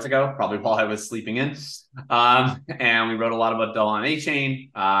 2 hours ago, probably while I was sleeping in. And we wrote a lot about Dell on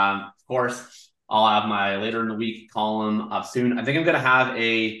A-Chain. Of course, I'll have my later in the week column up soon. I think I'm going to have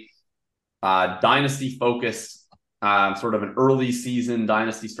a Dynasty-focused, sort of an early season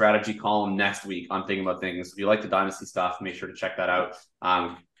Dynasty strategy column next week on Thinking About Things. If you like the Dynasty stuff, make sure to check that out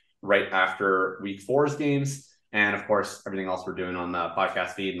right after week 4's games. And of course, everything else we're doing on the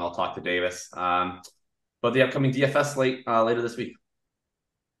podcast feed, and I'll talk to Davis. But the upcoming DFS slate later this week.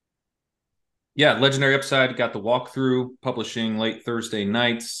 Yeah, Legendary Upside got the walkthrough publishing late Thursday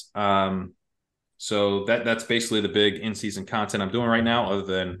nights. So that's basically the big in-season content I'm doing right now, other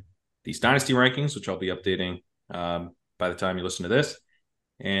than these Dynasty rankings, which I'll be updating by the time you listen to this.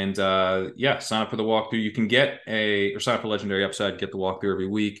 And sign up for the walkthrough. You can sign up for Legendary Upside, get the walkthrough every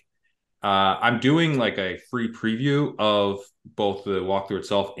week. I'm doing like a free preview of both the walkthrough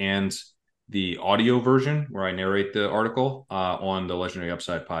itself and the audio version where I narrate the article on the Legendary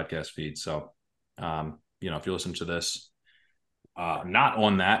Upside podcast feed. So, if you listen to this not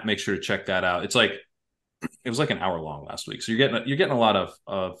on that, make sure to check that out. It was like an hour long last week. So you're getting a lot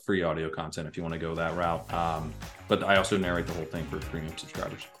of free audio content if you want to go that route. But I also narrate the whole thing for premium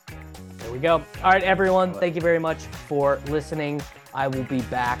subscribers. There we go. All right, everyone. Thank you very much for listening. I will be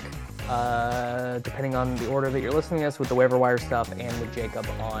back, depending on the order that you're listening to this, with the waiver wire stuff and with Jacob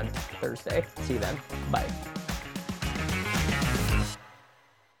on Thursday. See you then. Bye.